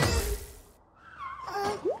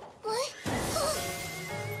 What?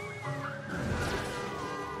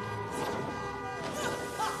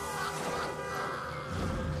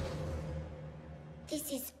 This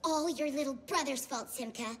is all your little brother's fault,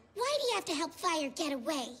 Simka. Why do you have to help Fire get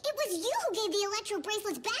away? It was you who gave the electro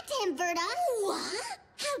bracelets back to him, Verda. What?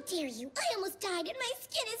 How dare you? I almost died and my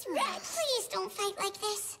skin is wrecked. Please don't fight like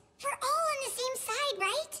this. We're all on the same side,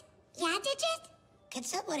 right? Yeah, Digit? Could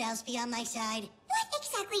someone else be on my side? What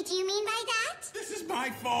exactly do you mean by that? This is my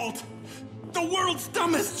fault. The world's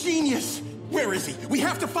dumbest genius. Where is he? We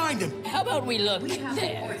have to find him. How about we look We have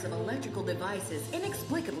there? reports of electrical devices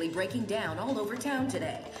inexplicably breaking down all over town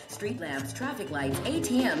today. Street lamps, traffic lights,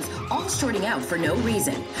 ATMs, all shorting out for no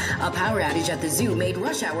reason. A power outage at the zoo made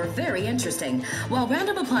rush hour very interesting, while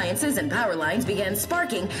random appliances and power lines began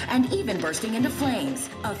sparking and even bursting into flames.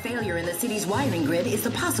 A failure in the city's wiring grid is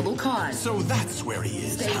the possible cause. So that's where he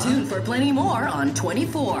is. Stay tuned for plenty more on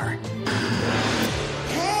 24.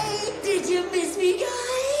 Hey, did you miss me, guys?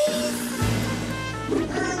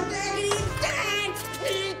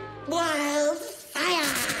 Wildfire!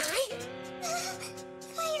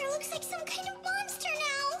 Fire looks like some kind of monster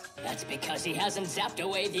now. That's because he hasn't zapped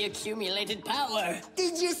away the accumulated power.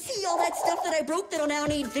 Did you see all that stuff that I broke that'll now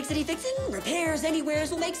need fixity fixin'? Repairs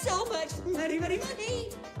anywheres will make so much money.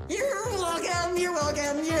 You're welcome, you're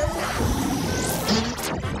welcome, you're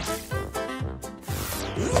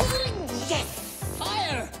Yes!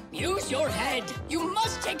 Fire! Use your head. You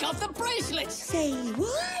must take off the bracelets. Say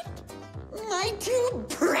what? My two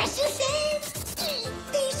precious heads?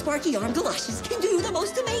 These sparky arm galoshes can do the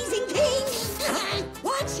most amazing things.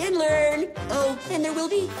 Watch and learn. Oh, and there will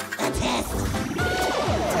be a test.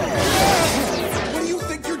 What do you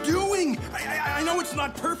think you're doing? I know it's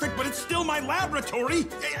not perfect, but it's still my laboratory.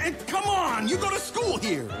 And come on, you go to school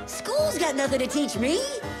here. School's got nothing to teach me.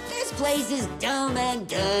 This place is dumb and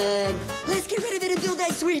good. Let's get rid of it and build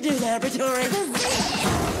that sweet new laboratory.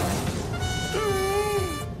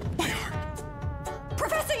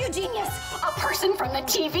 Professor Eugenius, a person from the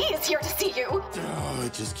TV is here to see you. Oh,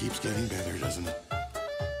 it just keeps getting better, doesn't it?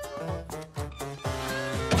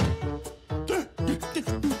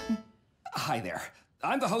 Hi there.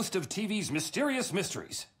 I'm the host of TV's Mysterious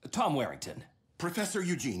Mysteries, Tom Warrington. Professor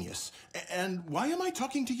Eugenius. And why am I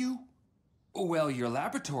talking to you? Well, your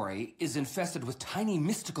laboratory is infested with tiny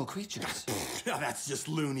mystical creatures. That's just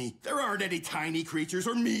loony. There aren't any tiny creatures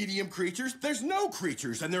or medium creatures. There's no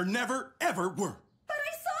creatures, and there never, ever were. But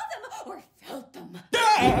I saw them or felt them.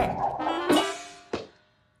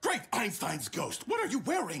 Great Einstein's ghost, what are you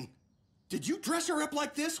wearing? Did you dress her up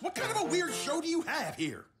like this? What kind of a weird show do you have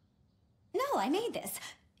here? No, I made this.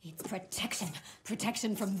 It's protection.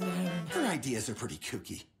 Protection from them. Her ideas are pretty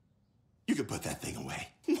kooky. You could put that thing away.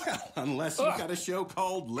 Well, unless you've got a show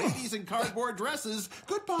called Ladies in Cardboard Dresses.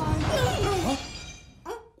 Goodbye.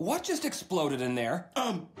 What just exploded in there?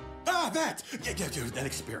 That. Yeah, dude, that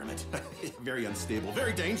experiment. Very unstable,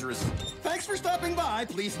 very dangerous. Thanks for stopping by.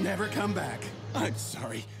 Please never come back. I'm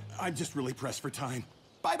sorry. I'm just really pressed for time.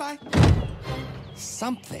 Bye-bye.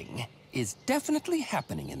 Something is definitely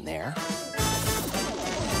happening in there.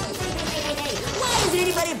 Hey, why isn't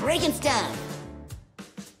anybody breaking stuff?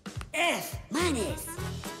 F minus.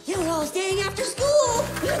 You're all staying after school.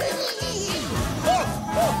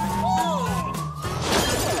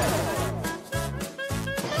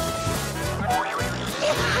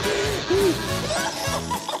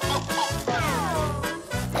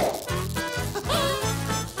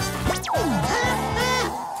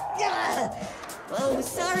 Oh,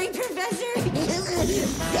 sorry, Professor.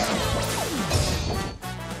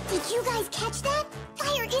 Did you guys catch that?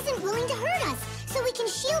 Fire isn't willing to hurt us, so we can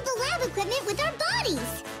shield the lab equipment with our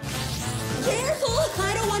bodies. Careful!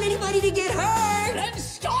 I don't want anybody to get hurt! Then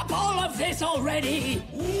stop all of this already!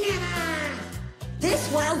 Nah.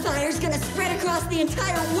 This wildfire's gonna spread across the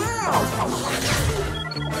entire world!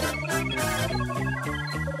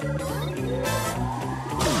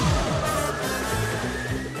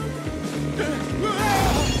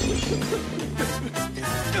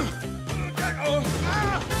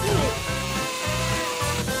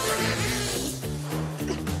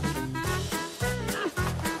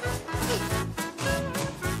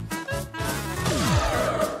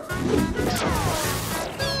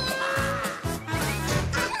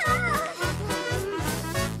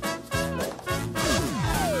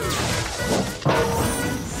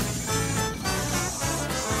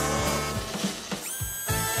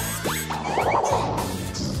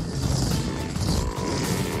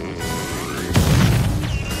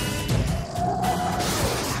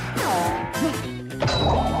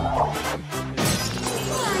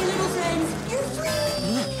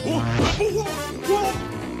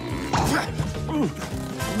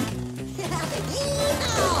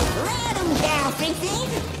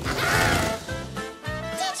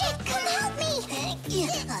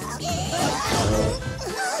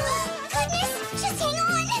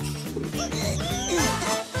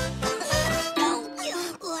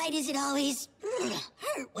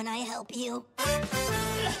 help you.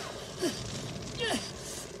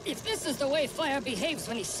 If this is the way Fire behaves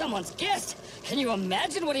when he's someone's guest, can you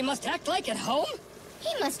imagine what he must act like at home? He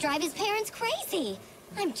must drive his parents crazy.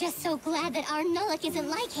 I'm just so glad that our Nullock isn't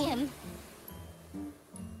like him.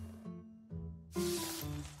 Do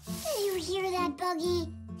you hear that, Buggy?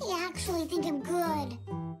 They actually think I'm good.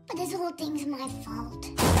 But this whole thing's my fault.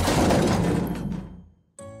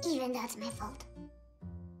 Even that's my fault.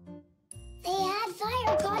 They had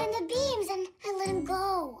Fire caught in the beams and I let him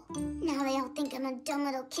go. Now they all think I'm a dumb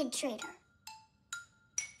little kid traitor.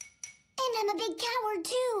 And I'm a big coward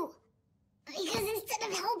too. Because instead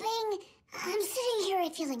of helping, I'm sitting here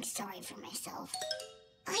feeling sorry for myself.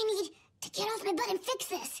 I need to get off my butt and fix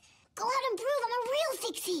this. Go out and prove I'm a real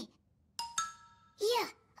Fixie. Yeah,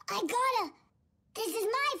 I gotta. This is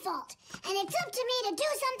my fault. And it's up to me to do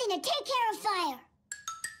something to take care of Fire.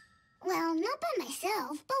 Well, not by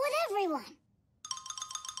myself, but with everyone.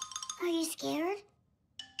 Are you scared?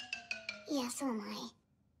 Yeah, so am I.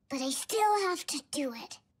 But I still have to do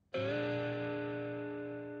it.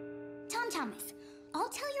 Tom Thomas, I'll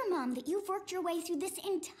tell your mom that you've worked your way through this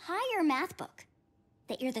entire math book.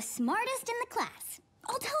 That you're the smartest in the class.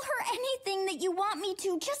 I'll tell her anything that you want me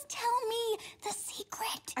to. Just tell me the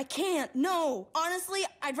secret. I can't, no. Honestly,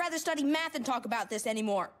 I'd rather study math than talk about this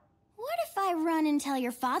anymore. What if I run and tell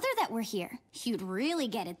your father that we're here? You'd really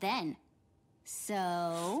get it then.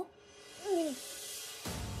 So...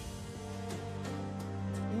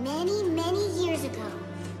 Many, many years ago,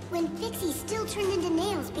 when Fixies still turned into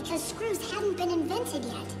nails because screws hadn't been invented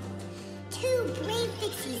yet, two brave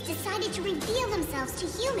Fixies decided to reveal themselves to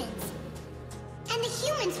humans. And the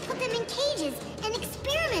humans put them in cages and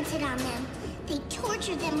experimented on them. They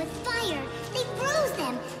tortured them with fire. They froze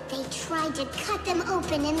them. They tried to cut them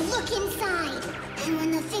open and look inside. And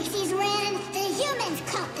when the Fixies ran, the humans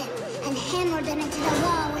caught them and hammered them into the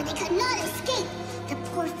wall where they could not escape. The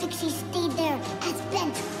poor Fixies stayed there as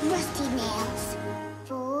bent, rusty nails.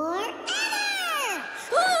 Forever!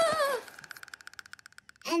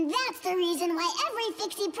 And that's the reason why every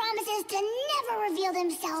Fixie promises to never reveal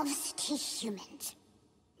themselves to humans.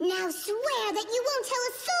 Now swear that you won't tell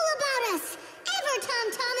a soul about us! Ever,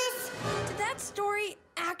 Tom Thomas! Did that story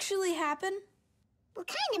actually happen? Well,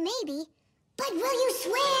 kinda maybe. But will you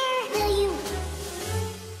swear? Will you?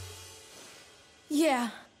 Yeah.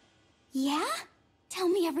 Yeah? Tell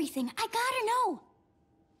me everything. I gotta know.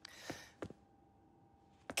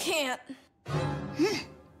 Can't.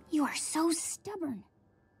 You are so stubborn.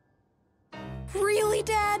 Really,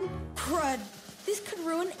 Dad? Crud. This could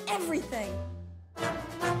ruin everything.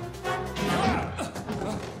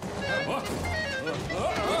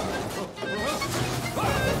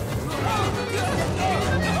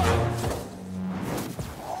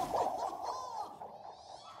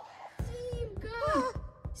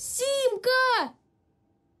 Simka!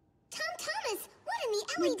 Tom Thomas, what in the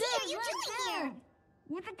LED are you doing here?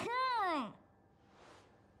 With the car.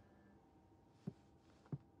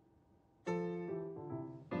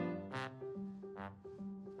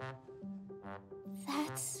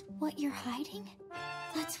 That's what you're hiding?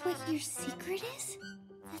 That's what your secret is?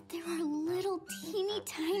 That there are little teeny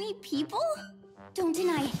tiny people? Don't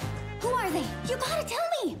deny it. Who are they? You gotta tell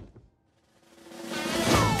me!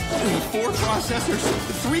 4 processors,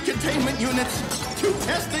 3 containment units, 2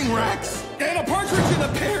 testing racks, and a partridge in a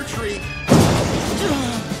pear tree.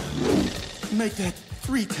 Make that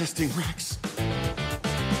 3 testing racks.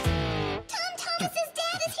 Tom Thomas's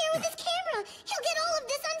dad is here with his camera. He'll get all of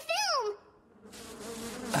this on film.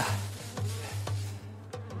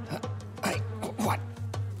 What?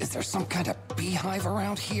 Is there some kind of beehive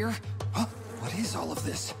around here? Huh? What is all of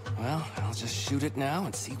this? Well, I'll just shoot it now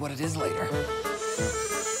and see what it is later.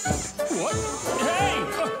 What? Hey!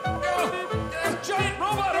 Giant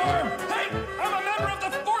robot arm! Hey! I'm a member of the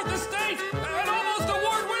 4th Estate! An almost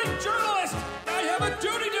award-winning journalist! I have a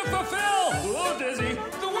duty to fulfill! Oh, Dizzy,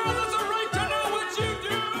 the world has a right to know what you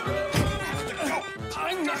do!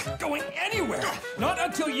 I'm not going anywhere! Not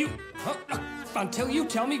until you... until you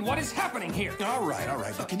tell me what is happening here! All right.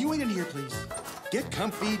 But can you wait in here, please? Get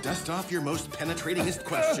comfy, dust off your most penetratingest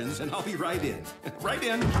questions, and I'll be right in. Right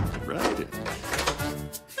in.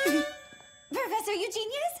 Professor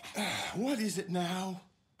Eugenius? What is it now?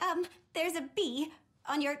 There's a bee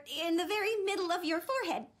in the very middle of your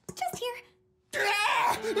forehead. Just here.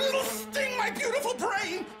 Ah! It'll sting my beautiful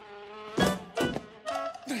brain!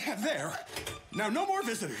 There. Now, no more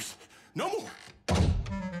visitors. No more.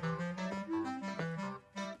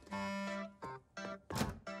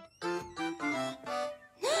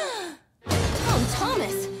 Tom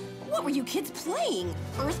Thomas, what were you kids playing?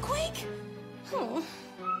 Earthquake?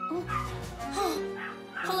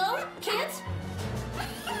 Hello, kids?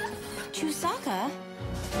 Chusaka?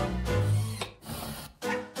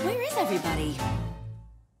 Where is everybody?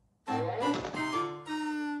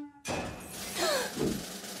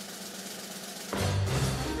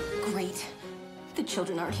 Great. The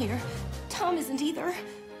children aren't here. Tom isn't either.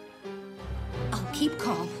 I'll keep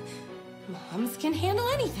calm. Moms can handle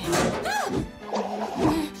anything. Ah!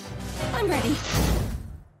 I'm ready.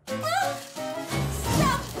 Ah!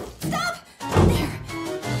 Stop! Stop! There.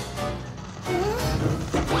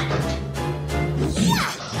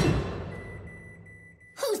 Yeah!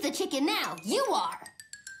 Who's the chicken now? You are.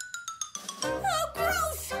 Oh,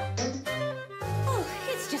 gross! Oh,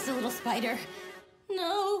 it's just a little spider.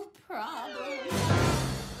 No problem.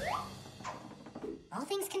 All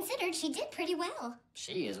things considered, she did pretty well.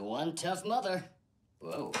 She is one tough mother.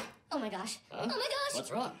 Whoa. Oh my gosh. Huh? Oh my gosh.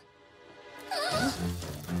 What's wrong?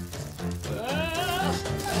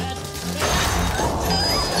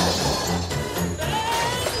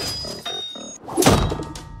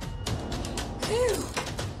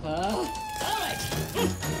 All right.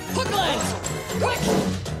 Hook lines! Quick!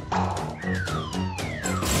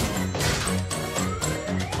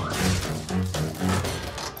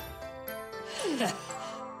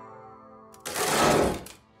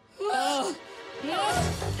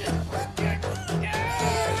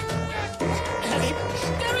 Heavy,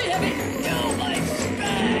 very heavy. No, my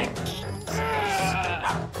back.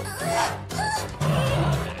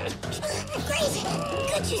 Great!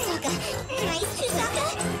 Good, Chusaka. Nice, Chusaka.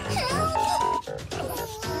 Help!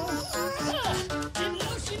 Didn't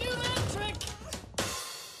know she knew that trick.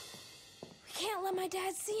 We can't let my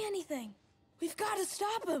dad see anything. We've got to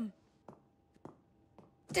stop him.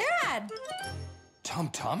 Dad! Tom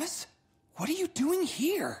Thomas? What are you doing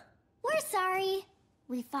here? We're sorry.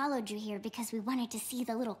 We followed you here because we wanted to see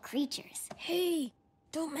the little creatures. Hey,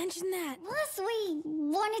 don't mention that. Plus, we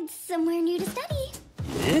wanted somewhere new to study.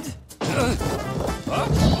 Did?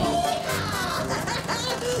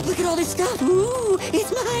 Look at all this stuff. Ooh,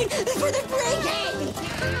 it's mine for the breaking.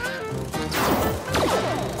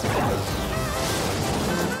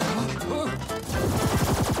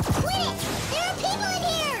 Quick! There are people in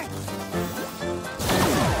here!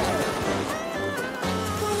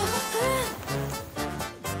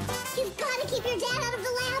 You've got to keep your dad out of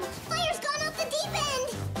the lab. Fire's gone off the deep end.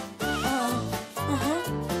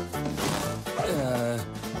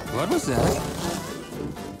 What was that?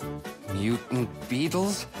 Mutant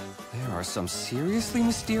beetles? There are some seriously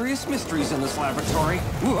mysterious mysteries in this laboratory.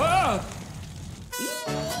 Whoa!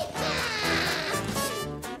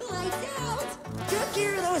 Lights out! Took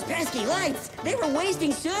care of those pesky lights. They were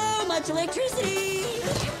wasting so much electricity.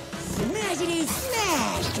 Smashity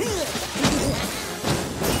smash!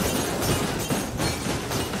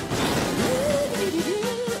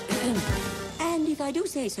 And if I do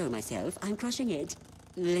say so myself, I'm crushing it.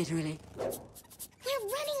 Literally. We're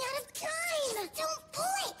running out of time. Don't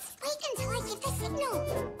pull it. Wait until I give the signal.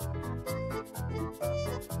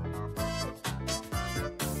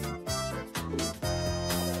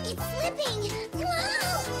 It's slipping.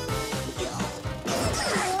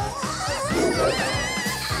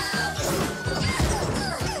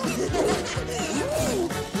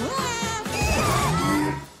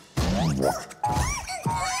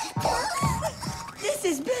 This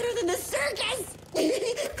is better than the circus!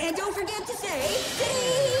 And don't forget to say,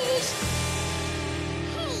 fish!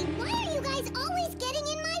 Hey, why are you guys always getting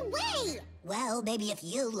in my way? Well, maybe if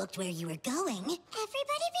you looked where you were going.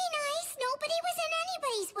 Everybody be nice. Nobody was in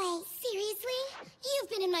anybody's way. Seriously? You've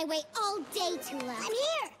been in my way all day, Tula. I'm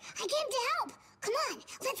here. I came to help. Come on,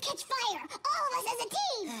 let's catch fire. All of us as a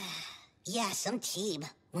team. Yeah, some team.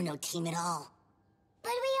 We're no team at all.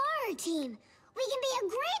 But we are a team. We can be a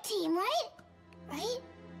great team, right? Right?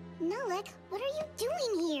 Nolik, what are you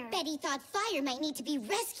doing here? Betty thought Fire might need to be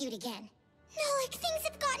rescued again. Nolik, things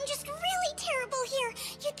have gotten just really terrible here.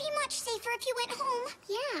 You'd be much safer if you went home.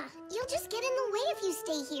 Yeah, you'll just get in the way if you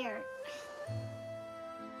stay here.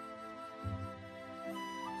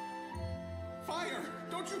 Fire!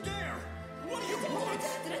 Don't you dare! What do you want?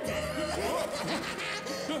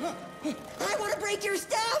 I want to break your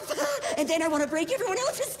stuff! And then I want to break everyone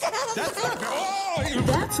else's stuff! That's not fair!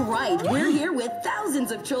 That's right. We're here with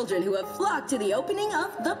thousands of children who have flocked to the opening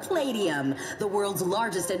of the Palladium, the world's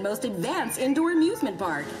largest and most advanced indoor amusement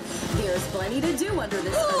park. There's plenty to do under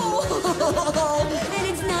this. Oh, and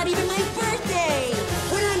it's not even my birthday!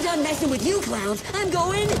 When I'm done messing with you clowns, I'm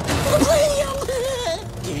going to the Palladium!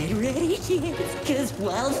 Get ready, kids, because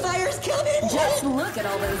wildfire's coming! Just look at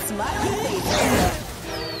all those smiling faces.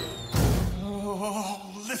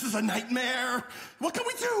 Oh, this is a nightmare. What can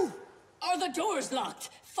we do? Are the doors locked?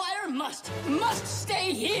 Fire must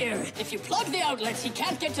stay here. If you plug the outlets, he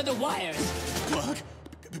can't get to the wires. Plug.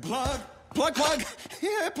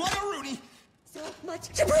 Yeah, plug a Rooney. So much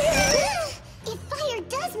to breathe. If Fire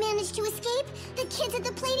does manage to escape, the kids at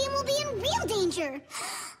the Palladium will be in real danger.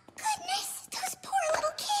 Goodness, those poor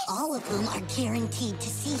little kids. All of whom are guaranteed to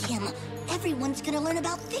see him. Everyone's gonna learn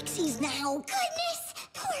about Fixies now. Goodness,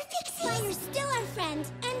 poor Fixie. Fire's still our friend,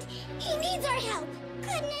 and he needs our help.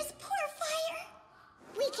 Goodness, poor Fire.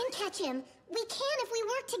 We can catch him. We can if we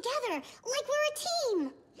work together, like we're a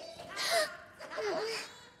team.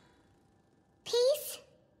 Peace?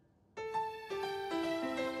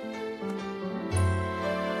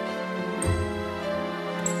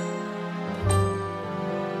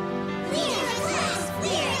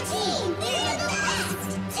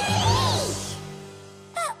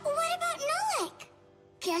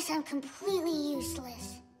 Guess I'm completely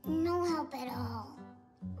useless. No help at all.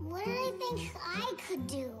 What did I think I could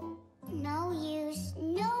do? No use,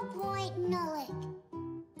 no point, no lick.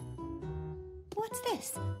 What's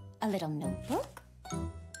this? A little notebook?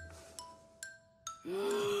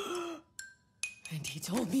 And he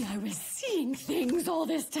told me I was seeing things all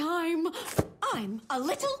this time. I'm a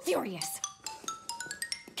little furious.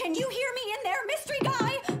 Can you hear me in there, mystery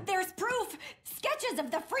guy? There's proof. Sketches of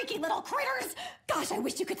the freaky little critters. Gosh, I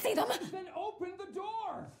wish you could see them. Then open the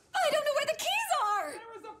door. I don't know where the keys are.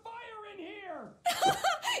 There is a fire in here.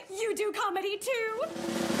 You do comedy too.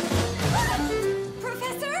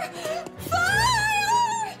 Professor?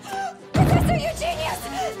 Fire! Professor Eugenius!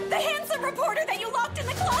 The handsome reporter that you locked in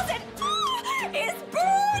the closet is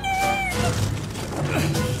burning!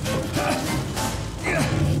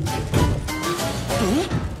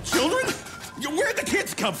 Children? Where'd the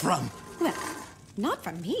kids come from? Well, not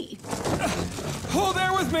from me. Oh,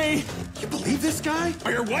 there with me. You believe this guy?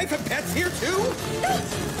 Are your wife and pets here too?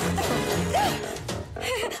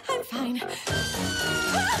 I'm fine.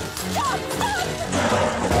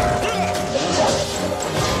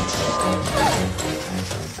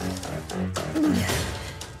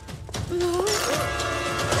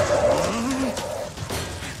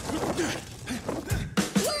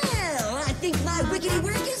 Well, I think my wickedy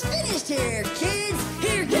work is finished here, kids.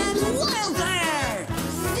 Here comes wildfire!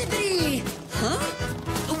 Zippity! Huh?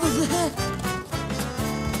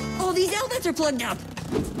 All these outlets are plugged up.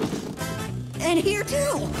 And here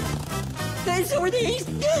too. And so are these.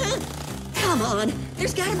 Come on,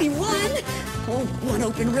 there's gotta be one. Oh, one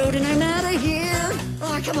open road and I'm out of here.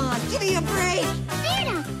 Oh, come on, give me a break.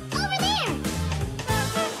 Verna, over there.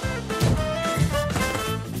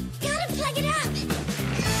 Gotta plug it up.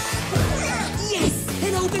 Yes,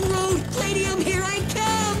 an open road. Palladium, here I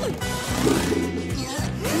come.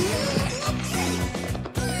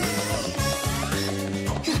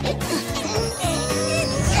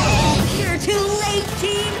 You're too late,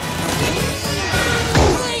 team.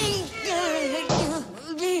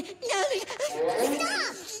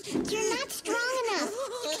 Stop! You're not strong enough.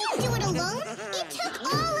 You can't do it alone. It took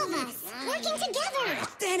all of us working together.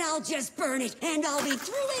 Then I'll just burn it, and I'll be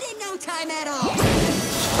through it in no time at all.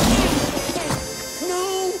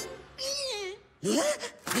 No.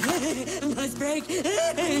 Must break.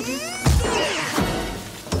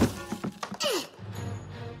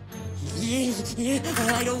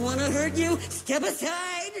 I don't want to hurt you. Step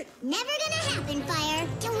aside. Never gonna happen, Fire.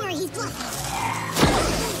 Don't worry, he's bluffing.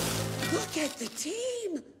 Look at the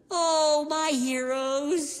team. Oh, my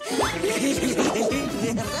heroes.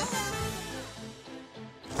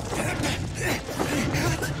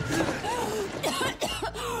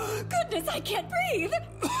 Goodness, I can't breathe.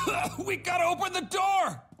 We gotta open the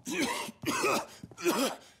door.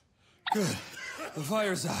 Good. The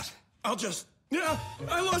fire's out. I'll just... Yeah,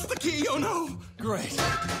 I lost the key, oh no! Great.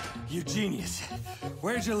 You genius.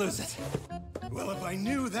 Where'd you lose it? Well, if I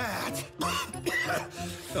knew that...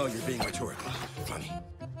 Oh, you're being rhetorical. Funny.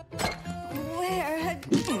 Where?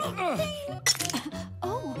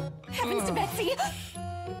 Oh, heavens to Betsy.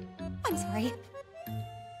 I'm sorry.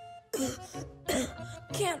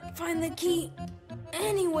 Can't find the key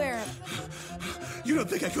anywhere. You don't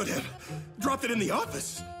think I could have dropped it in the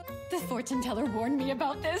office? The fortune teller warned me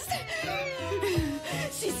about this.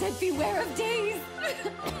 She said, beware of days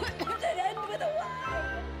that end with a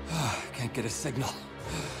Y. Can't get a signal.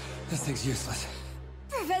 This thing's useless.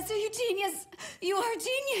 Professor Eugenius, you are a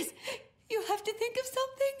genius. You have to think of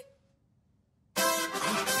something.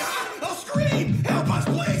 I'll scream! Help us,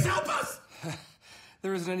 please, help us!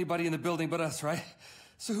 There isn't anybody in the building but us, right?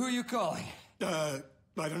 So who are you calling? I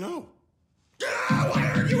don't know. Why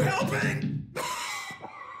aren't you helping?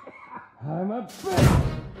 I'm a big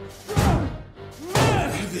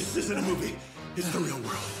This isn't a movie. It's the real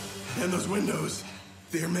world. And those windows,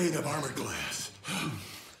 They're made of armored glass.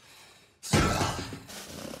 Can't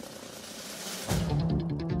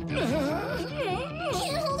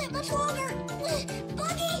hold it much longer.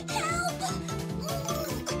 Buggy, help!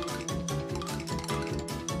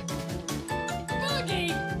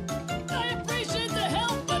 Buggy! I appreciate the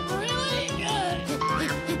help, but really?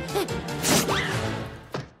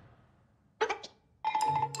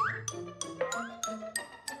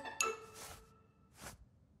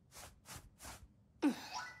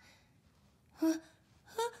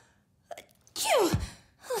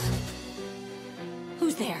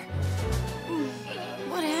 Who's there?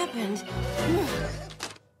 What happened?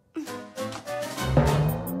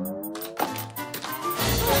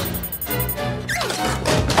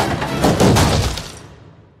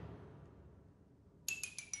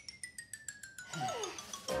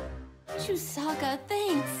 Chusaka,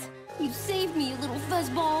 thanks. You saved me, you little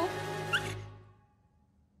fuzzball.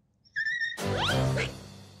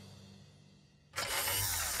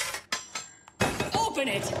 Open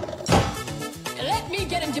it! Let me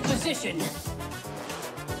get into position.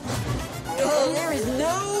 Oh, there is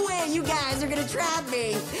no way you guys are gonna trap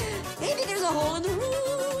me. Maybe there's a hole in the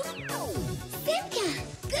roof. Simka,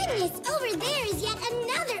 goodness, over there is yet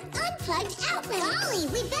another unplugged outlet. Ollie,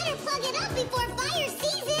 we better plug it up before fire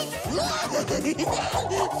sees it.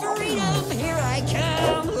 Freedom, here I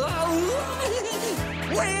come.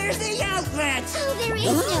 Where's the outlet? Oh, there is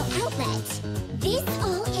no outlet. This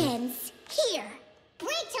all ends here.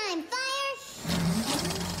 Break time, fire!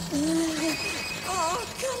 Oh,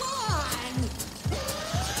 come on!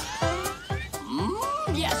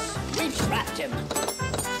 Yes, we trapped him.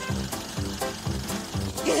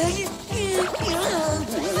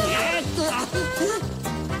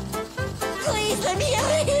 Please let me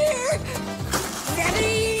out of here!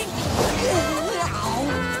 Debbie!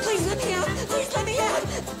 Please let me out! Please let me out!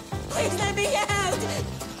 Please let me out!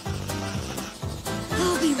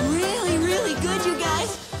 I'll be really, really good, you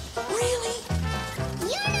guys! Really?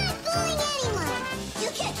 You're not fooling anyone. You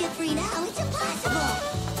can't get free now. It's impossible.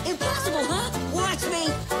 Impossible, huh? Watch me.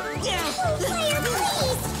 Yeah. Oh, Fire,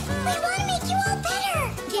 please! We want to make you all better.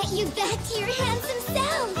 Get you back to your handsome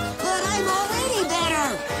self. But I'm already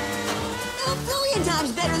better. A billion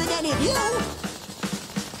times better than any of you.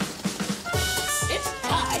 It's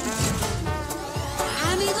time.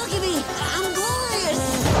 I mean, look at me. I'm glorious.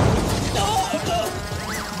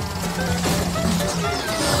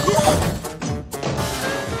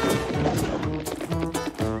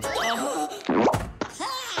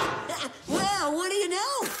 Well, what do you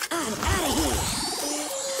know? I'm out of here.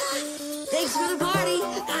 Thanks for the party.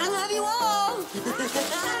 I love you all.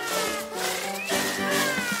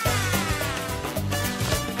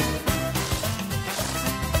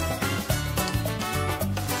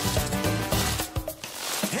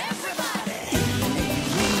 Everybody!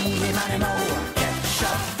 Eeny, miny, moe. Catch a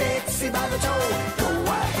Fixie by the toe. Go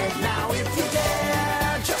ahead now if you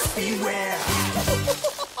dare. Just beware.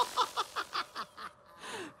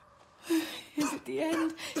 Is it the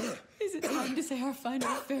end? Is it time to say our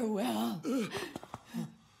final farewell?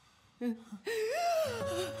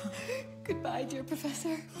 Goodbye, dear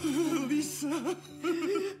Professor. Lisa.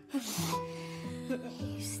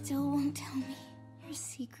 You still won't tell me your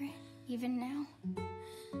secret, even now?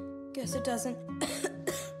 Guess it doesn't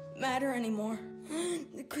matter anymore.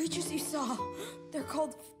 The creatures you saw, they're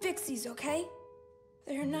called Fixies, okay?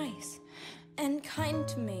 They're nice and kind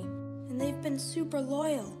to me, and they've been super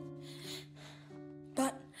loyal.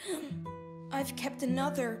 But I've kept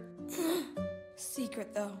another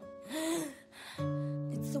secret, though.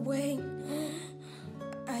 It's the way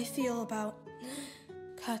I feel about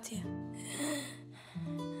Katya.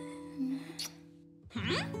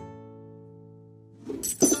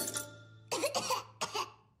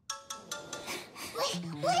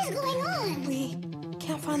 What is going on? We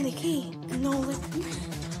can't find the key. No,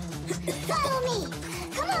 Follow me.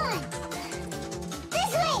 Come on.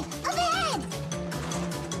 This way. Up ahead.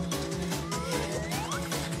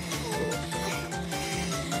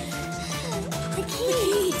 The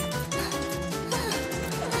key!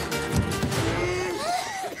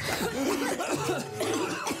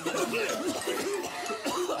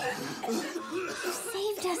 You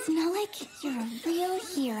saved us, Nolik. You're a real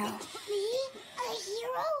hero. Me? A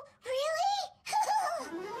hero? Really?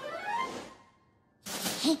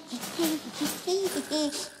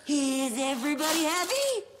 Is everybody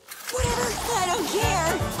happy? Whatever, I don't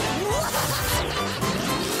care.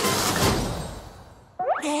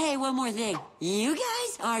 Hey, one more thing. You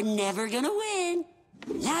guys are never gonna win.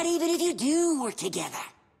 Not even if you do work together.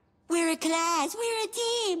 We're a class, we're a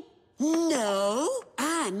team. No,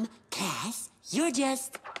 I'm class. You're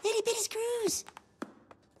just itty bitty screws.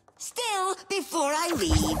 Still, before I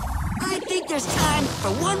leave, I think there's time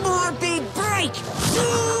for one more big break.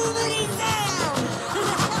 Too many sounds!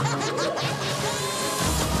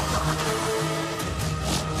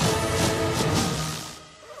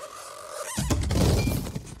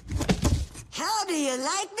 How do you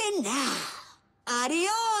like me now?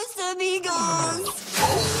 Adios, amigos!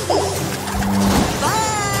 Bye!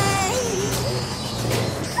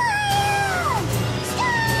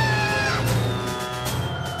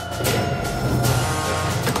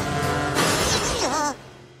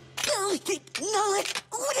 Nolik,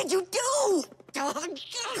 what did you do?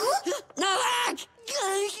 Nolik!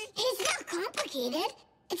 It's not complicated.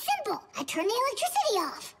 It's simple. I turn the electricity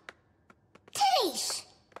off. Taste.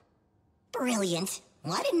 Brilliant.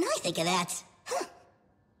 Why didn't I think of that? Huh.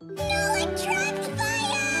 Nolik trapped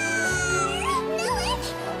fire! Nolik,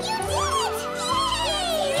 you did it!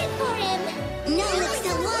 Yay! Good for him! Nolik's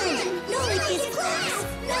the one! Nolik is class!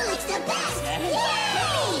 Nolik's the best! Yay!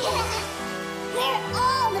 We're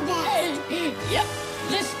all the best! Yep,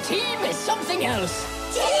 this team is something else.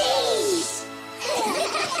 Tease!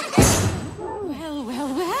 Well, well,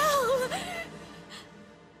 well.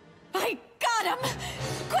 I got him!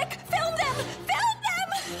 Quick, film them! Film them!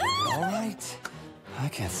 All right. I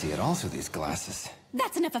can't see at all through these glasses.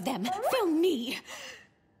 That's enough of them. Film me.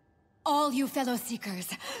 All you fellow seekers.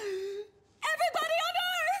 Everybody on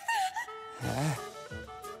Earth!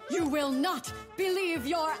 You will not believe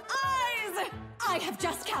your eyes! I have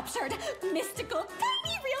just captured mystical,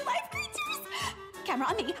 tiny real-life creatures! Camera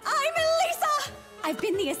on me. I'm Lisa! I've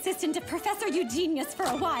been the assistant of Professor Eugenius for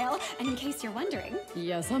a while, and in case you're wondering,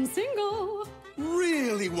 yes, I'm single.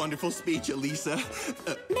 Really wonderful speech, Elisa.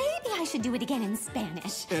 Maybe I should do it again in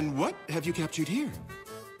Spanish. And what have you captured here?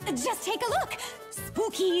 Just take a look.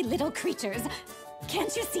 Spooky little creatures.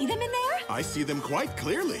 Can't you see them in there? I see them quite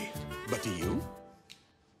clearly. But do you?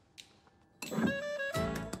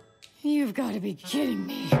 You've got to be kidding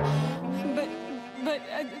me. But,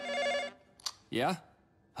 Yeah?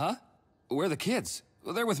 Huh? Where are the kids?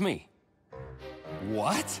 Well, they're with me.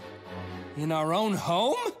 What? In our own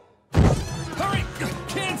home? Hurry!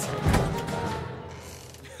 Kids!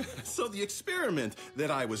 So the experiment that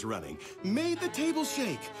I was running made the table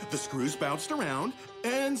shake. The screws bounced around,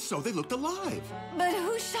 and so they looked alive. But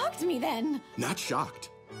who shocked me then? Not shocked,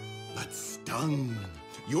 but stung.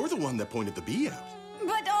 You're the one that pointed the bee out.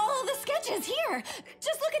 But all the sketches here.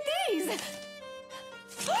 Just look at these.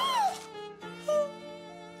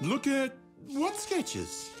 Look at what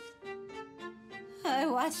sketches? I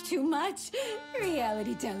watch too much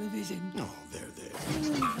reality television. Oh, there.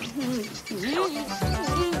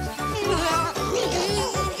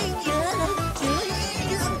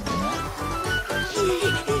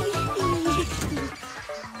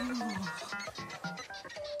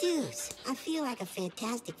 Dudes, I feel like a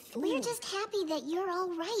fantastic fool. We're just happy that you're all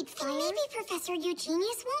right, Fire. And maybe Professor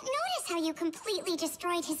Eugenius won't notice how you completely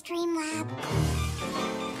destroyed his dream lab.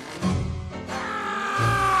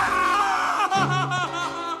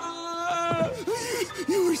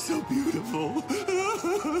 You were so beautiful.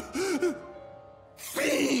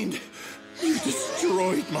 Fiend! You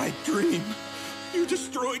destroyed my dream. You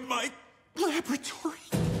destroyed my laboratory.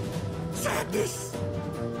 Sadness.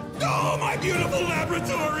 Oh, my beautiful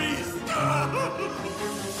laboratories!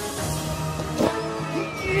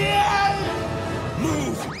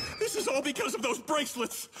 Move! This is all because of those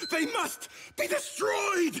bracelets. They must be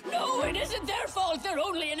destroyed! No, it isn't their fault. They're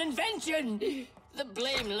only an invention. The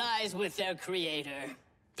blame lies with their creator.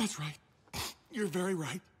 That's right. You're very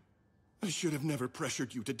right. I should have never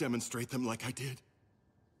pressured you to demonstrate them like I did.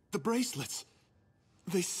 The bracelets,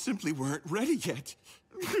 they simply weren't ready yet.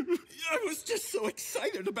 I was just so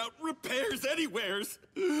excited about repairs anywheres.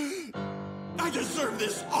 I deserve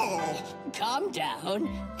this all. Calm down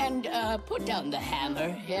and put down the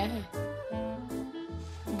hammer, yeah?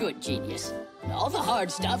 Good, genius. All the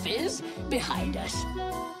hard stuff is behind us.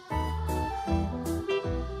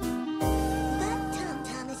 But Tom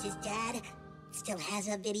Thomas's dad still has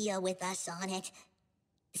a video with us on it.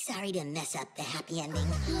 Sorry to mess up the happy ending.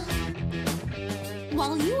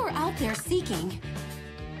 While you were out there seeking,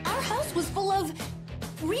 our house was full of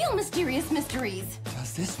real mysterious mysteries.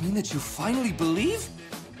 Does this mean that you finally believe?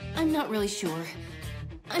 I'm not really sure.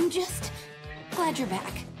 I'm just glad you're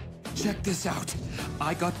back. Check this out.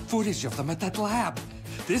 I got footage of them at that lab.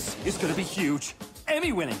 This is gonna be huge.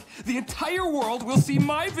 Emmy-winning. The entire world will see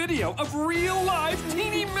my video of real, live,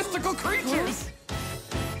 teeny, mystical creatures.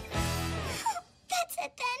 That's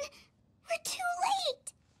it then. We're too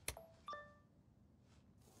late.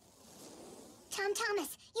 Tom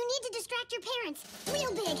Thomas, you need to distract your parents.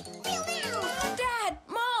 Real big. Real now. Dad!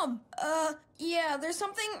 Mom! Yeah, there's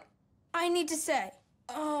something I need to say,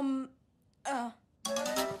 Tom,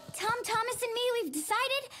 Thomas, and me, we've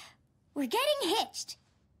decided we're getting hitched.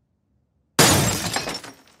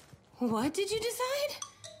 What did you decide?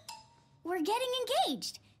 We're getting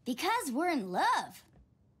engaged because we're in love.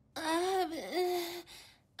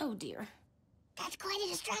 Oh dear. That's quite a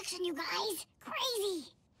distraction, you guys. Crazy.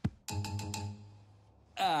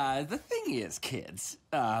 The thing is, kids,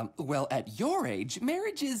 well, at your age,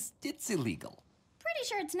 it's illegal. Pretty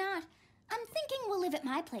sure it's not. I'm thinking we'll live at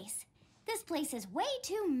my place. This place is way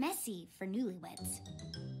too messy for newlyweds.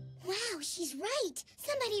 Wow, she's right.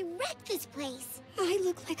 Somebody wrecked this place. I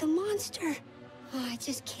look like a monster. Oh, I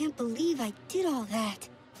just can't believe I did all that.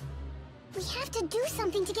 We have to do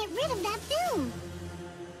something to get rid of that film.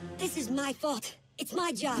 This is my fault. It's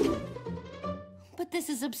my job. But this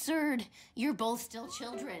is absurd. You're both still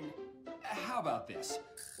children. How about this?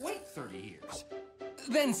 Wait 30 years.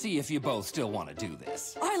 Then see if you both still want to do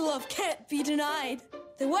this. our love can't be denied.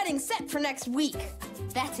 The wedding's set for next week.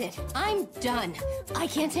 That's it. I'm done. I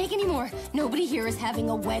can't take any more. Nobody here is having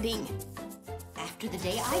a wedding. After the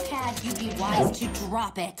day I've had, you'd be wise to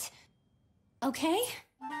drop it. Okay?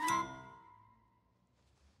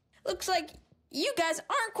 Looks like you guys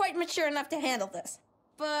aren't quite mature enough to handle this.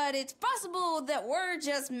 But it's possible that we're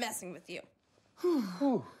just messing with you.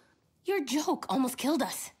 Your joke almost killed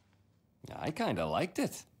us. I kinda liked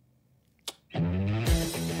it.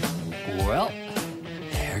 Well,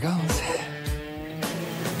 here goes.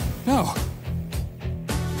 No.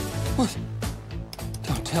 What?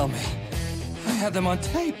 Don't tell me. I had them on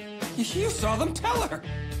tape. You saw them tell her.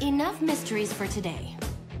 Enough mysteries for today.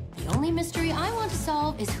 The only mystery I want to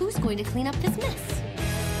solve is who's going to clean up this mess.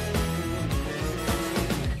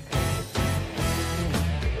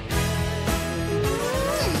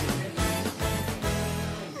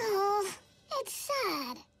 Oh, it's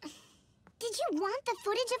sad. Did you want the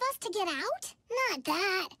footage of us to get out? Not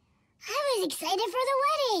that. I was excited for the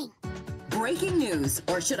wedding. Breaking news,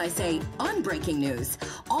 or should I say, unbreaking news.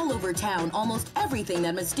 All over town, almost everything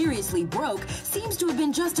that mysteriously broke seems to have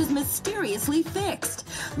been just as mysteriously fixed.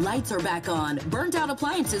 Lights are back on, burnt out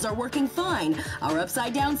appliances are working fine. Our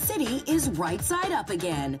upside down city is right side up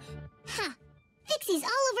again. Huh. Fixies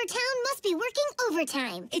all over town must be working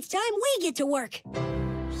overtime. It's time we get to work.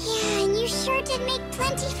 Yeah, and you sure did make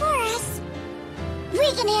plenty for us.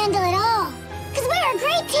 We can handle it all, because we're a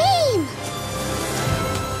great team.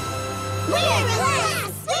 We're a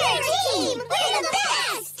class! We're a team! We're the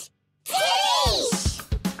best! Titties!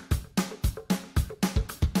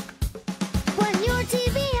 When your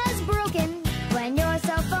TV has broken, when your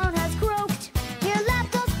cell phone has croaked, your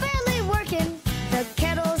laptop's barely working, the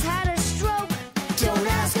kettle's had a stroke. Don't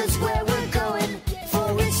ask us where we're going,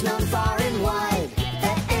 for it's known far and wide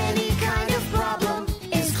that any kind of problem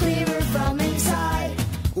is clearer from inside.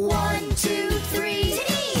 1, 2, 3.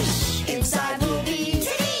 Titties! Inside will be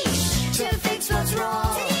titties to fix what's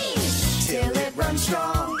wrong till it runs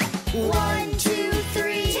strong. 1, 2,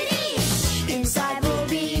 3. Titties! Inside will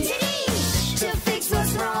be titties to fix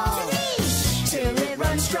what's wrong till it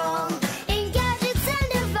runs strong. In gadgets and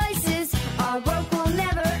devices, our work will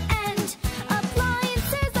never end.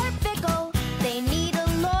 Appliances are fickle, they need a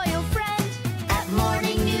loyal friend. At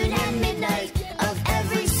morning, noon, and midnight of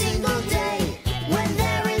every single day, when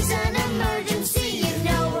there is an emergency, you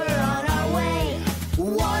know we're on our way.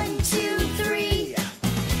 1, 2, 3.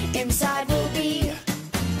 Inside will be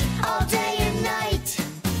all day and night.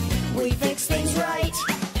 We fix things right.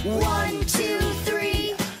 1, 2,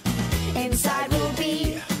 3. Inside will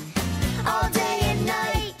be all day and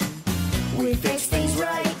night. We fix things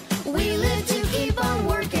right. We live to keep on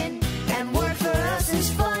working, and work for us is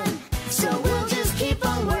fun. So we'll just keep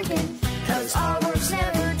on working, 'cause our work's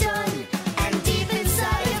never done. And deep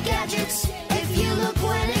inside of gadgets, if you look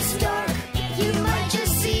when it's dark, you might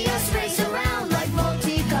just see us race around like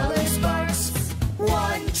multicolored sparks.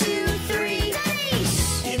 1, 2, 3.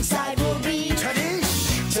 Titties! Inside will be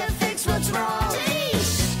titties to fix what's wrong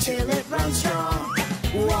till it runs strong.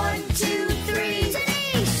 1, 2, 3.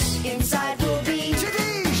 Titties! Inside will be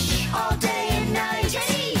titties all day and night.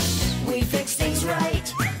 We fix things right.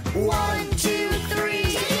 1, 2, 3.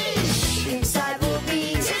 Titties! Inside will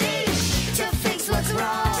be titties to fix what's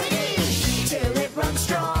wrong till it runs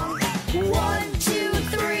strong. 1, 2,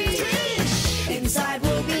 3. Titties! Inside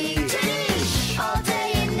will be titties all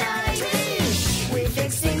day and night. We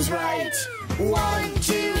fix things right. 1,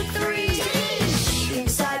 2, 3. Titties!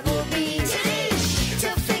 Inside will be titties to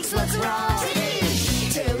fix what's wrong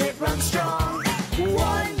till it runs strong.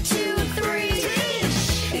 1, 2, 3.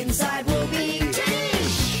 Titties! Inside will be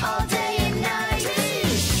titties all day and night.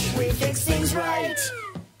 We fix things right.